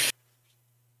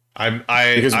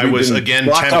 I was again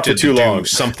tempted to do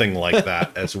something like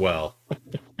that as well.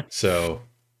 So,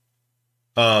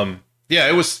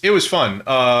 it was fun.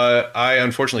 I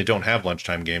unfortunately don't have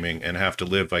lunchtime gaming and have to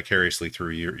live vicariously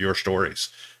through your stories.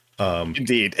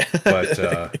 Indeed.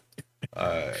 But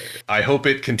I hope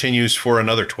it continues for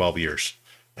another 12 years.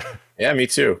 Yeah, me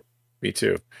too.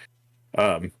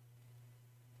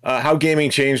 How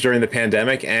gaming changed during the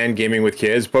pandemic and gaming with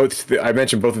kids. I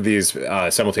mentioned both of these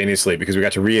simultaneously because we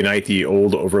got to reunite the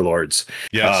old overlords.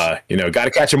 Yes. Got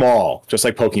to catch them all, just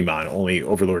like Pokemon, only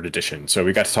Overlord Edition. So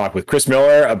we got to talk with Chris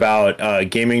Miller about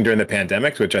gaming during the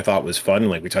pandemic, which I thought was fun.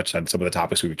 Like we touched on some of the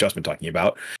topics we've just been talking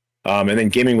about. And then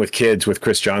gaming with kids with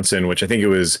Chris Johnson, which I think it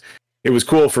was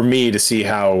cool for me to see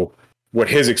what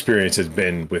his experience has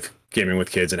been with gaming with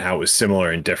kids and how it was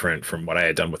similar and different from what I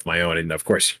had done with my own. And of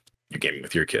course, you're gaming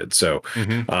with your kids. So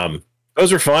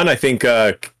those were fun. I think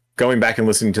going back and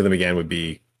listening to them again would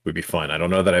be fun. I don't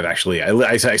know that I've actually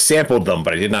I sampled them,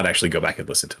 but I did not actually go back and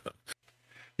listen to them.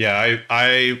 Yeah,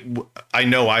 I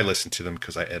know I listened to them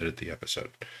because I edited the episode.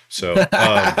 So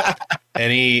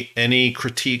any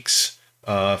critiques,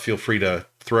 feel free to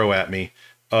throw at me,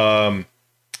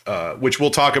 which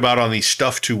we'll talk about on the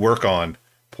stuff to work on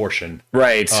portion.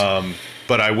 Right.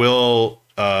 But I will.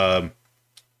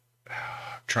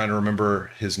 trying to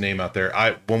remember his name out there.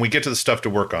 When we get to the stuff to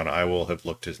work on, I will have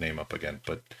looked his name up again.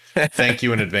 But thank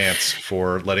you in advance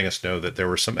for letting us know that there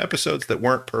were some episodes that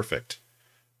weren't perfect.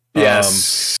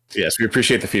 Yes, yes, we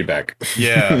appreciate the feedback.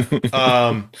 Yeah,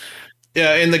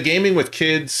 yeah, and the gaming with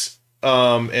kids,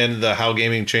 and the how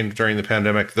gaming changed during the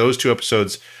pandemic. Those 2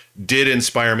 episodes did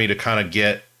inspire me to kind of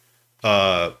get,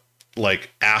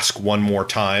 like, ask one more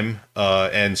time.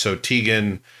 And so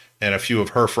Tegan and a few of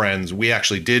her friends, we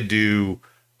actually did do,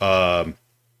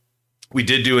 we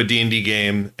did do a D&D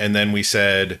game, and then we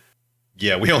said,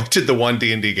 yeah, we only did the one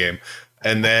D&D game,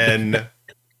 and then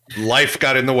life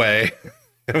got in the way.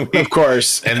 Of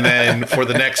course. And then for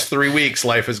the next 3 weeks,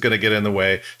 life is going to get in the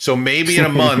way. So maybe in a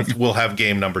month, we'll have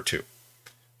game number 2.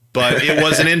 But it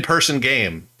was an in-person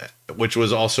game, which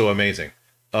was also amazing.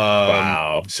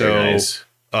 Wow. So nice.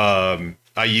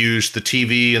 I used the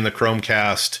TV and the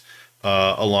Chromecast,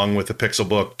 along with the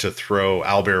Pixelbook, to throw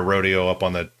Owlbear Rodeo up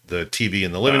on the TV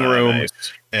in the living room.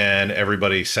 Nice. And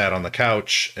everybody sat on the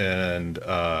couch, and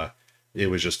it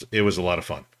was a lot of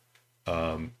fun.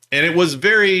 And it was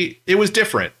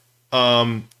different.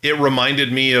 It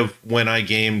reminded me of when I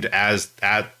gamed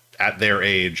at their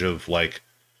age of like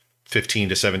 15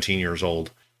 to 17 years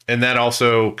old. And that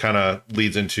also kind of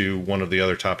leads into one of the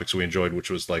other topics we enjoyed, which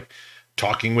was like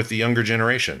talking with the younger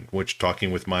generation,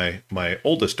 talking with my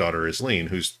oldest daughter, Isleen,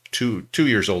 who's two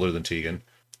years older than Tegan,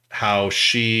 how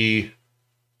she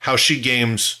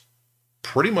games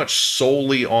pretty much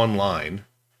solely online.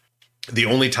 The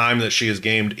only time that she has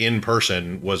gamed in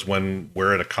person was when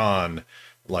we're at a con,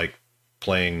 like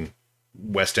playing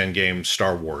West End games,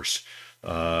 Star Wars,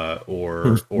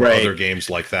 or right. Other games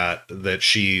like that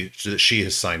she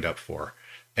has signed up for.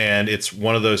 And it's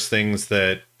one of those things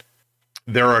that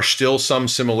there are still some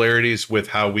similarities with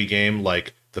how we game,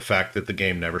 like the fact that the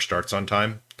game never starts on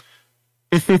time.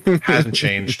 Hasn't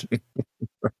changed.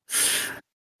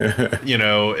 You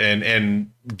know,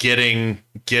 and getting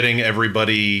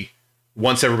everybody,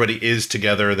 once everybody is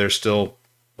together, there's still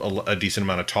a decent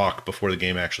amount of talk before the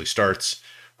game actually starts.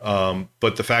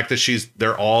 But the fact that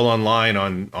they're all online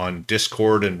on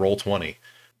Discord and Roll20,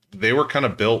 they were kind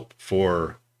of built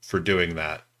for doing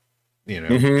that, you know,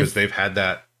 because they've had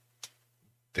that.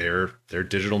 They're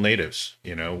digital natives,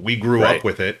 you know. We grew up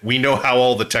with it. We know how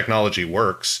all the technology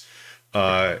works,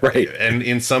 and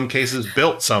in some cases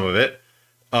built some of it,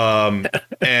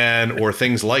 or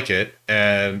things like it,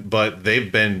 but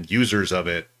they've been users of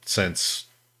it since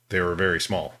they were very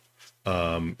small,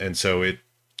 and so it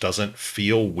doesn't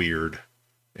feel weird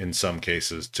in some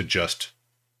cases to just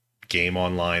game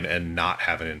online and not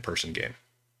have an in-person game.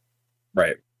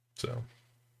 Right. So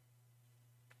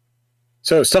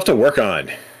stuff to work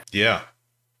on. Yeah.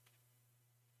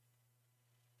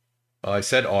 I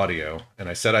said audio, and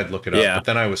I said I'd look it up, but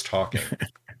then I was talking.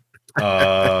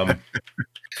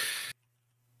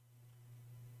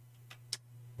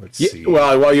 Let's see.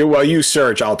 Well, while you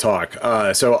search, I'll talk.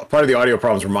 So part of the audio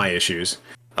problems were my issues,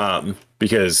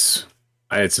 because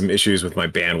I had some issues with my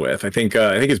bandwidth. I think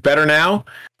it's better now.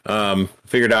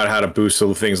 Figured out how to boost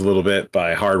things a little bit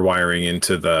by hardwiring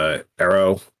into the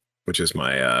Arrow, which is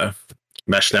my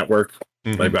mesh network.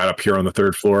 I've got up here on the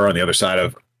 3rd floor on the other side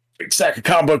of a big stack of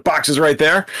comic book boxes right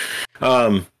there.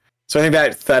 So I think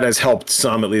that has helped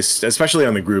some, at least, especially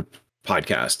on the group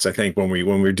podcasts. I think when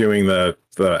we're doing the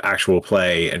actual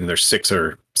play and there's six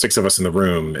of us in the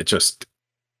room,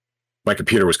 my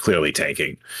computer was clearly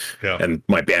tanking, and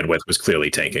my bandwidth was clearly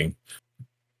tanking.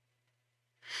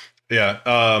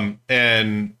 Yeah.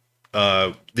 And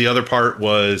the other part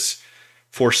was,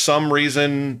 for some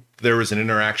reason, there was an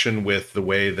interaction with the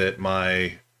way that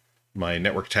my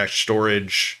network attached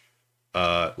storage,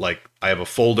 like I have a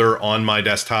folder on my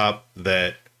desktop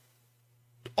that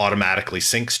automatically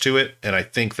syncs to it. And I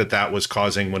think that was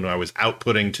causing, when I was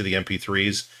outputting to the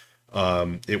MP3s,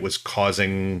 it was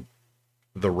causing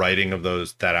the writing of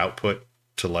that output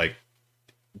to like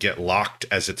get locked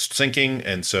as it's syncing.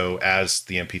 And so as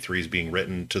the MP3 is being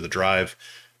written to the drive,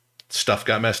 stuff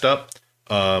got messed up.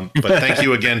 But thank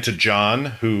you again to John,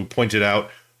 who pointed out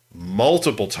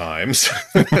multiple times,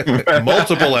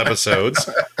 multiple episodes,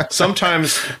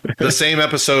 sometimes the same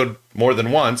episode more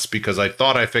than once, because I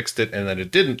thought I fixed it and then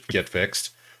it didn't get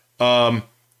fixed. But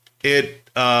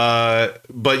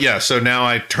yeah, so now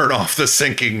I turn off the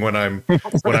syncing when I'm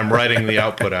writing the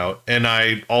output out. And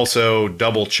I also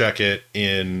double check it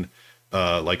in,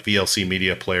 like VLC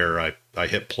Media Player. I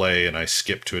hit play and I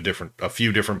skip to a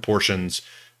few different portions,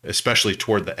 especially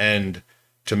toward the end,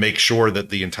 to make sure that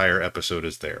the entire episode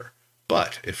is there.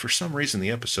 But if for some reason the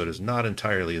episode is not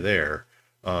entirely there,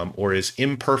 or is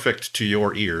imperfect to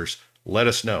your ears, let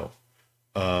us know.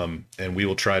 And we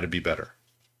will try to be better.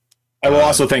 I will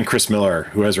also thank Chris Miller,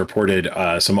 who has reported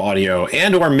some audio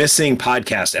and or missing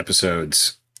podcast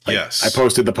episodes. Yes, I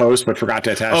posted the post but forgot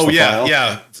to attach. The file.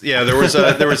 Yeah.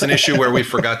 There was an issue where we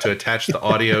forgot to attach the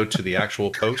audio to the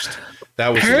actual post. That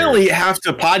was apparently half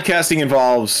the podcasting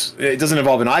involves. It doesn't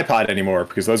involve an iPod anymore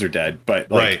because those are dead.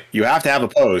 But you have to have a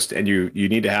post, and you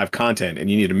need to have content, and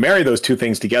you need to marry those two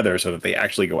things together so that they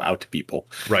actually go out to people.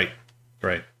 Right.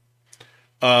 We're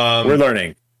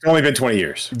learning. It's only been 20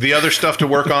 years. The other stuff to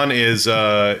work on is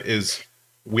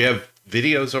we have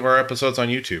videos of our episodes on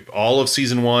YouTube. All of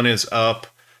season 1 is up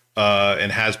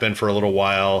and has been for a little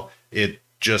while. It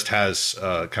just has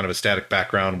kind of a static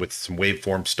background with some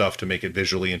waveform stuff to make it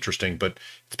visually interesting, but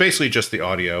it's basically just the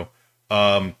audio.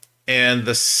 And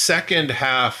the second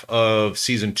half of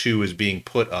season 2 is being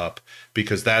put up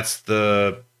because that's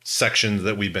the section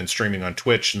that we've been streaming on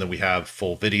Twitch and that we have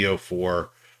full video for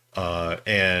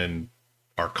and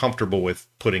are comfortable with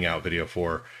putting out video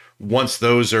for. Once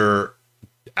those are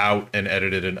out and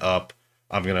edited and up,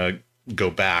 I'm going to go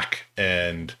back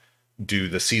and do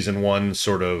the season 1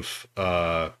 sort of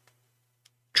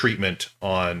treatment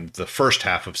on the first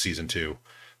half of season 2,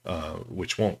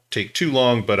 which won't take too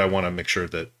long, but I want to make sure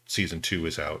that season 2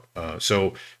 is out.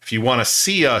 So if you want to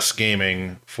see us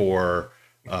gaming for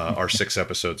our 6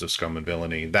 episodes of Scum and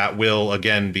Villainy, that will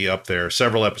again be up there.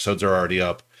 Several episodes are already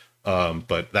up,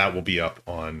 but that will be up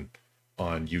on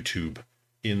YouTube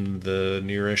in the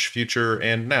nearish future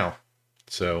and now.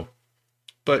 So,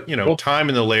 but cool. Time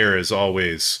in the lair is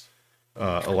always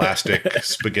elastic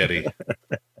spaghetti.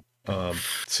 But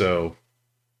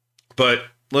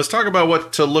let's talk about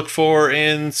what to look for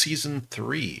in season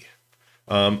 3.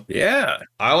 Yeah,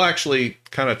 I'll actually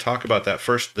kind of talk about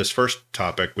this first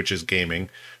topic, which is gaming.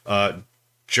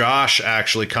 Josh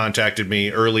actually contacted me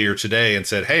earlier today and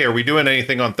said, "Hey, are we doing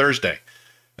anything on Thursday?"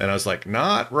 And I was like,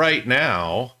 "Not right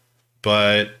now,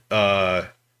 but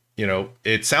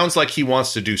it sounds like he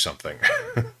wants to do something."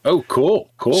 Oh, cool.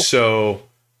 So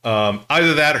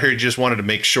either that or he just wanted to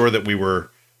make sure that we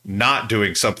were not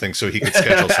doing something so he could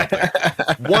schedule something.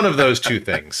 One of those two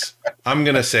things. I'm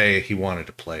going to say he wanted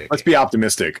to play a game. Let's be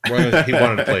optimistic. He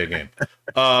wanted to play a game.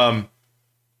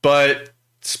 But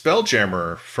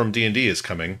Spelljammer from D&D is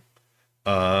coming.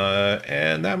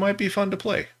 And that might be fun to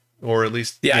play. Or at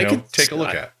least take a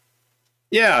look at.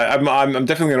 Yeah, I'm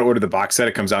definitely going to order the box set.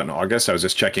 It comes out in August. I was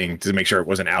just checking to make sure it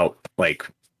wasn't out like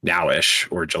now-ish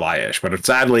or July-ish. But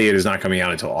sadly, it is not coming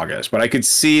out until August. But I could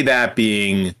see that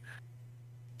being...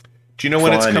 Do you know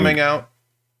when it's coming out?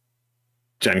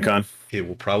 Gen Con. It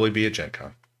will probably be at Gen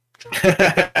Con.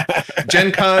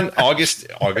 Gen Con, August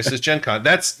is Gen Con.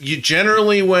 That's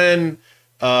generally when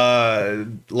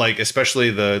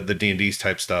especially the D&D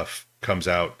type stuff comes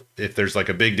out. If there's like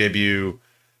a big debut,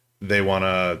 they want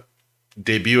to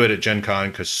debut it at Gen Con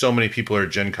because so many people are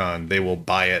at Gen Con, they will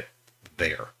buy it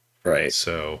there. Right.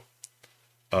 So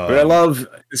but I love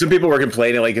some people were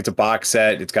complaining like it's a box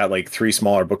set. It's got like 3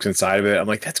 smaller books inside of it. I'm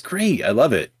like, that's great. I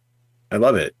love it.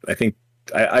 I think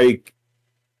I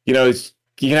you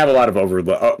can have a lot of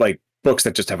like books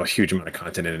that just have a huge amount of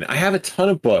content in it. I have a ton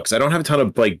of books. I don't have a ton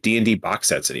of like D&D box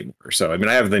sets anymore. So, I mean,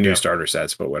 I have the new starter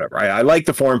sets, but whatever. I like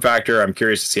the form factor. I'm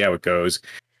curious to see how it goes.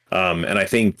 And I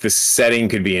think the setting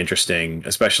could be interesting,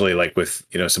 especially like with,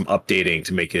 some updating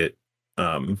to make it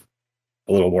a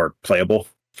little more playable.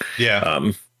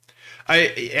 Yeah.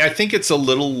 I think it's a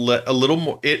little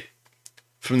more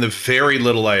from the very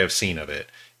little I have seen of it,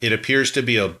 it appears to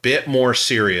be a bit more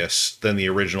serious than the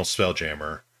original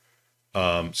Spelljammer.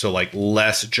 So like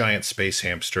less giant space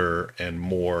hamster and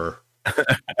more,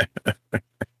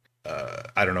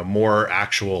 more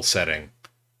actual setting.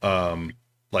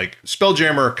 Like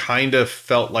Spelljammer kind of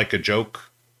felt like a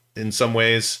joke in some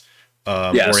ways,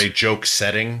 or a joke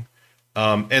setting.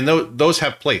 And those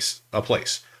have a place.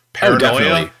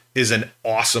 Paranoia is an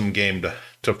awesome game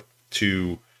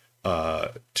to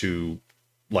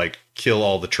like kill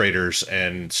all the traitors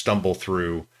and stumble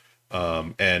through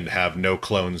and have no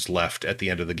clones left at the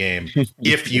end of the game.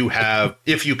 if you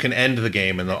can end the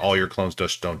game and all your clones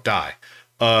just don't die.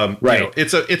 Right.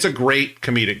 It's a great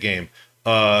comedic game.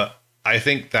 I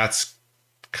think that's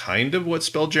kind of what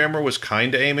Spelljammer was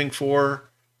kind of aiming for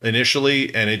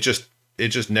initially, and it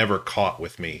just never caught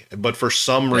with me. But for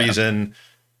some reason,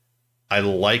 I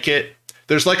like it.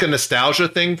 There's like a nostalgia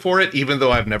thing for it, even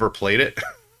though I've never played it.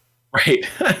 Right.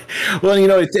 Well,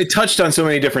 it touched on so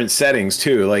many different settings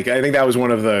too. Like I think that was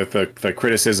one of the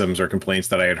criticisms or complaints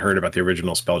that I had heard about the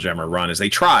original Spelljammer run is they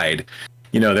tried.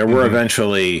 There were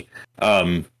eventually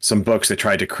some books that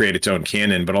tried to create its own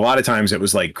canon, but a lot of times it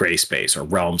was like Gray Space or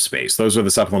Realm Space. Those were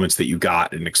the supplements that you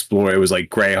got and explore. It was like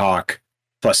Greyhawk,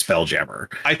 plus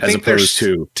Spelljammer, I as think they're opposed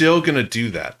to still going to do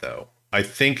that though. I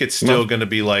think it's still going to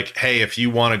be like, hey, if you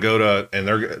want to go to, and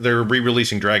they're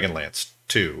re-releasing Dragonlance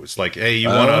too. It's like, hey, you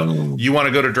want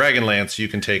to go to Dragonlance, you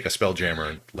can take a Spelljammer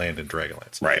and land in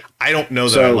Dragonlance. Right. I don't know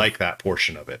that I like that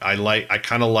portion of it. I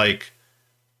kind of like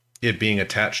it being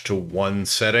attached to one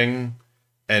setting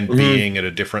and being at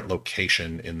a different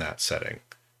location in that setting.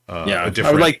 A different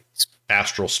I would like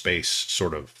astral space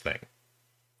sort of thing.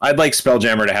 I'd like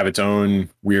Spelljammer to have its own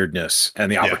weirdness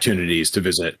and the opportunities to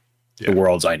visit the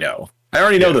worlds I know. I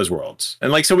already know those worlds.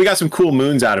 And like, so we got some cool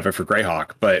moons out of it for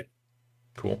Greyhawk, but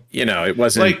cool. You know, it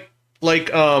wasn't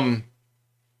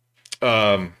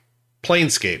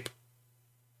Planescape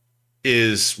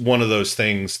is one of those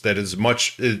things that is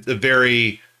a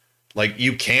very, like,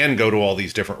 you can go to all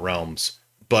these different realms,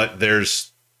 but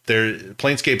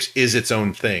Planescapes is its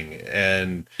own thing,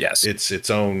 and it's its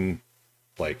own,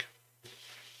 like,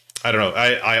 I don't know.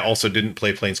 I also didn't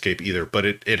play Planescape either, but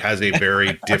it has a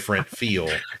very different feel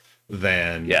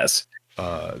than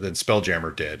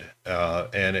Spelljammer did.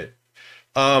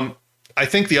 I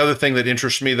think the other thing that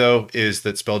interests me though is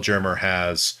that Spelljammer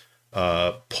has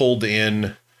pulled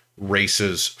in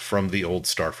races from the old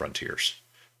Star Frontiers.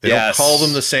 They don't call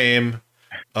them the same,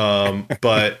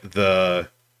 but the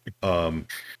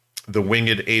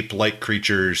winged ape-like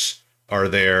creatures are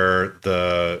there.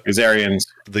 The Azarians,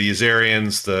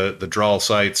 the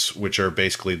Dralsites, which are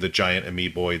basically the giant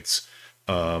amoeboids.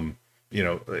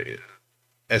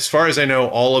 As far as I know,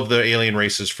 all of the alien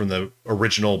races from the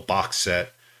original box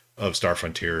set of Star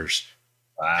Frontiers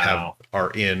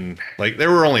are in, like,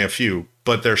 there were only a few,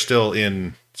 but they're still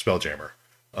in Spelljammer,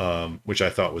 which I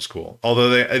thought was cool. Although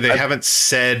they haven't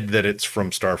said that it's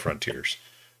from Star Frontiers.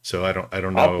 So I don't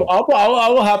know. I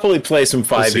will happily play some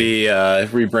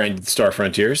 5e rebranded Star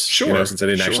Frontiers. Sure. Since I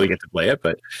didn't actually get to play it,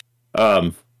 but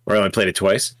or I only played it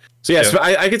twice. So yes,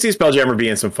 I could see Spelljammer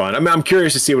being some fun. I mean, I'm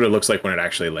curious to see what it looks like when it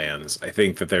actually lands. I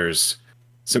think that there's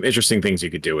some interesting things you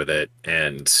could do with it,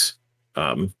 and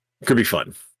it could be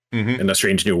fun in a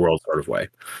strange new world sort of way.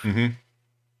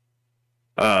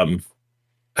 I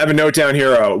have a note down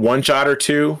here, a one shot or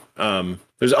two.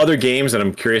 There's other games that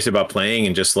I'm curious about playing,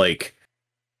 and just like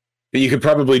that you could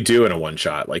probably do in a one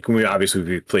shot. Like we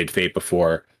played Fate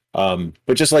before.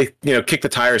 But just like, kick the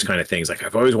tires kind of things. Like,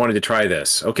 I've always wanted to try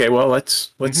this. Okay, well,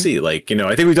 let's see. Like,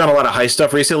 I think we've done a lot of heist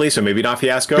stuff recently, so maybe not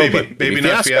Fiasco. Maybe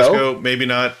not Fiasco. Maybe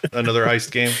not another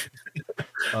heist game.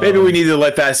 Maybe we need to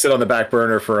let that sit on the back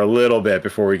burner for a little bit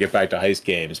before we get back to heist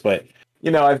games. But,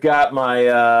 I've got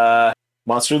my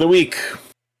Monster of the Week.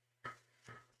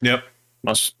 Yep.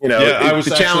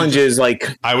 The challenge is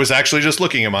like... I was actually just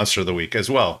looking at Monster of the Week as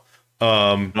well.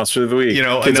 Monster of the Week.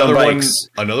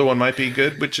 Another one might be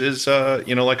good, which is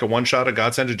like a one shot of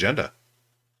Godsend Agenda.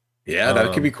 Yeah,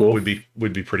 that could be cool. Would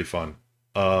be pretty fun.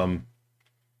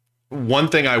 One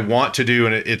thing I want to do,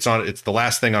 and it's the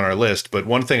last thing on our list, but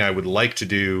one thing I would like to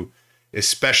do,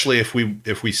 especially if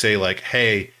we say like,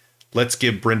 hey, let's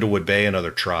give Brindlewood Bay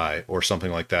another try or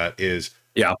something like that, is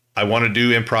I want to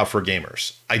do Improv for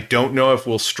Gamers. I don't know if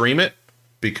we'll stream it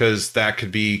because that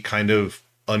could be kind of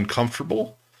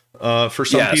uncomfortable for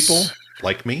some people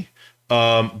like me.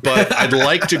 But I'd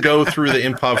like to go through the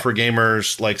Improv for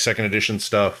Gamers, like second edition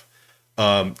stuff.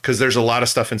 Cause there's a lot of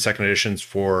stuff in second editions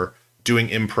for doing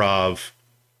improv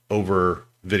over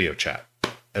video chat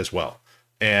as well.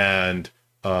 And,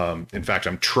 in fact,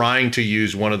 I'm trying to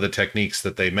use one of the techniques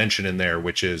that they mention in there,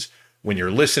 which is when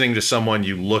you're listening to someone,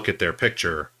 you look at their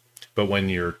picture, but when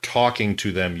you're talking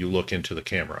to them, you look into the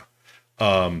camera.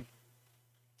 And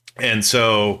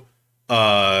so,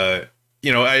 there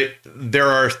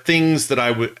are things that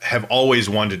I would have always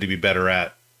wanted to be better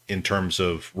at in terms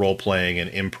of role playing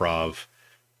and improv,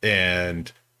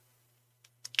 and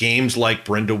games like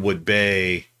Brindlewood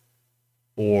Bay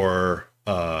or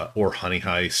Honey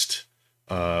Heist,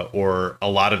 or a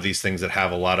lot of these things that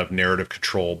have a lot of narrative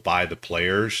control by the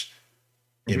players,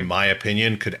 in my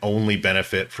opinion, could only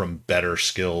benefit from better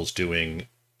skills doing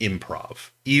improv.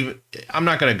 Even I'm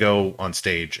not going to go on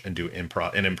stage and do an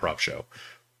improv show,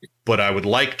 but I would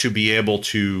like to be able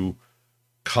to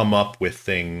come up with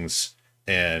things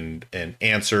and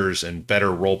answers and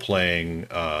better role playing,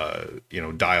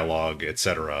 dialogue,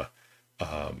 etc.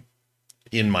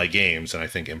 In my games, and I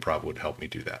think improv would help me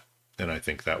do that. And I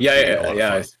think that would be a lot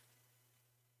of fun.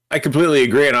 I completely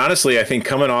agree. And honestly, I think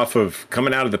coming out of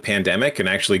the pandemic and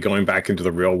actually going back into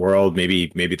the real world, maybe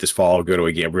this fall I'll go to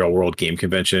a real world game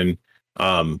convention.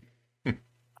 I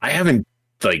haven't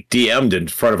like DM'd in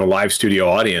front of a live studio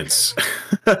audience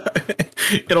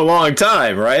in a long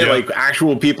time, right? Yeah. Like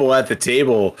actual people at the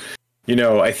table.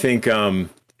 I think I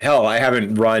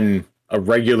haven't run a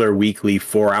regular weekly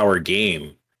 4-hour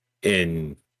game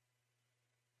in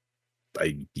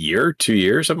a year, 2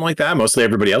 years, something like that. Mostly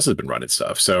everybody else has been running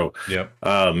stuff. So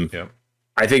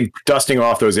I think dusting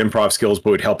off those improv skills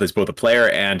would help as both a player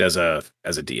and as a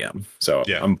DM. So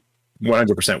I'm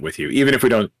 100% with you. Even if we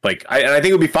don't like, I think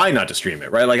it would be fine not to stream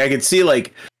it, right? Like I could see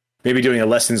like maybe doing a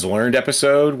lessons learned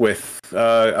episode with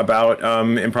about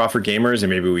improv for gamers, and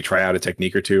maybe we try out a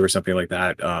technique or two or something like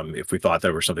that. If we thought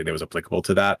there was something that was applicable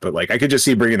to that, but like I could just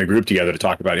see bringing the group together to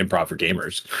talk about improv for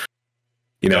gamers.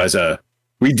 You know,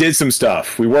 we did some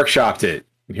stuff, we workshopped it,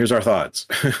 and here's our thoughts.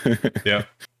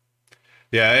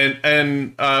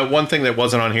 And one thing that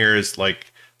wasn't on here is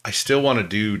like I still want to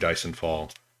do Dyson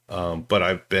Fall, but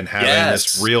I've been having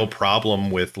this real problem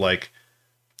with like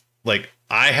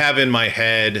I have in my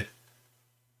head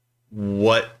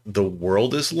what the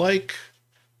world is like,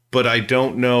 but I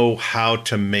don't know how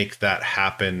to make that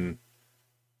happen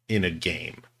in a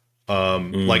game.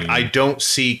 Like I don't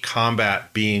see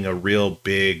combat being a real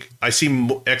big, I see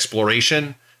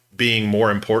exploration being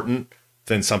more important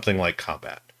than something like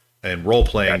combat, and role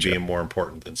playing being more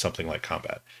important than something like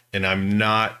combat. And I'm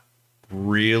not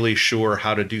really sure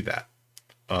how to do that.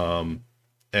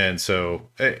 And so,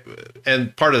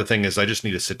 and part of the thing is I just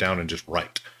need to sit down and just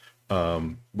write,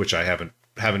 which I haven't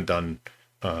done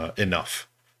enough.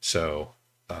 So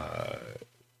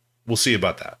we'll see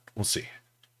about that. We'll see.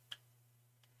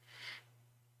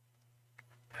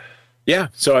 Yeah,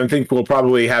 so I think we'll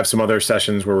probably have some other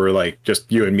sessions where we're like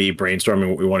just you and me brainstorming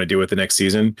what we want to do with the next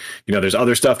season. You know, there's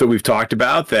other stuff that we've talked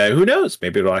about that who knows,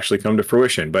 maybe it'll actually come to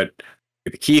fruition. But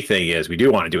the key thing is we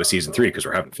do want to do a season 3 because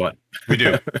we're having fun. We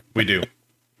do.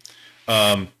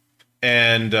 And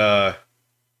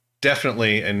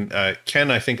definitely, and Ken,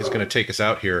 I think, is going to take us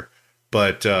out here,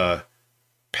 but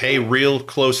pay real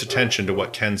close attention to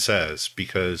what Ken says,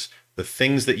 because the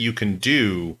things that you can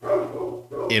do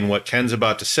in what Ken's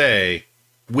about to say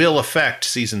will affect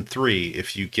season 3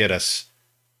 if you get us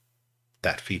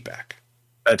that feedback.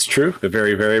 That's true.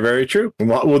 Very, very, very true.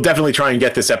 We'll definitely try and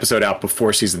get this episode out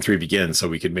before season 3 begins so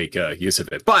we can make use of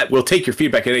it. But we'll take your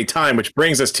feedback at any time, which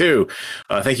brings us to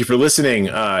thank you for listening.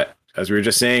 As we were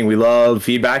just saying, we love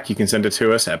feedback. You can send it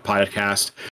to us at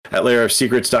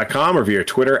podcast@layerofsecrets.com or via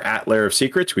Twitter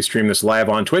 @layerofsecrets. We stream this live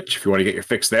on Twitch if you want to get your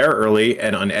fix there early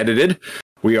and unedited.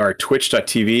 We are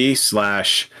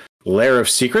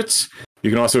twitch.tv/layerofsecrets.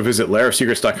 You can also visit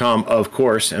layerofsecrets.com, of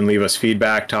course, and leave us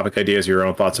feedback, topic ideas, your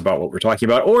own thoughts about what we're talking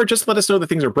about, or just let us know that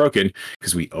things are broken,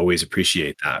 because we always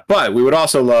appreciate that. But we would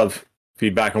also love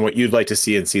feedback on what you'd like to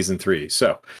see in season 3.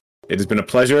 So it has been a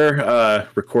pleasure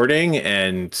recording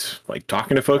and like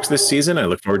talking to folks this season. I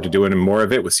look forward to doing more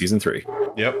of it with season 3.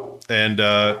 Yep. And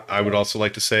I would also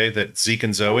like to say that Zeke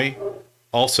and Zoe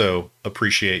also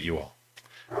appreciate you all.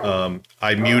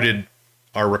 I muted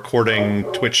our recording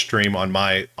Twitch stream on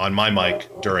my mic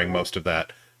during most of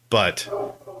that, but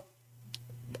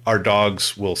our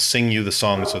dogs will sing you the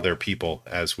songs of their people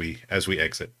as we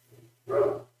exit.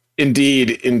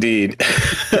 Indeed.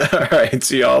 All right.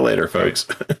 See y'all later, folks.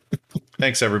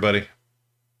 Thanks, everybody.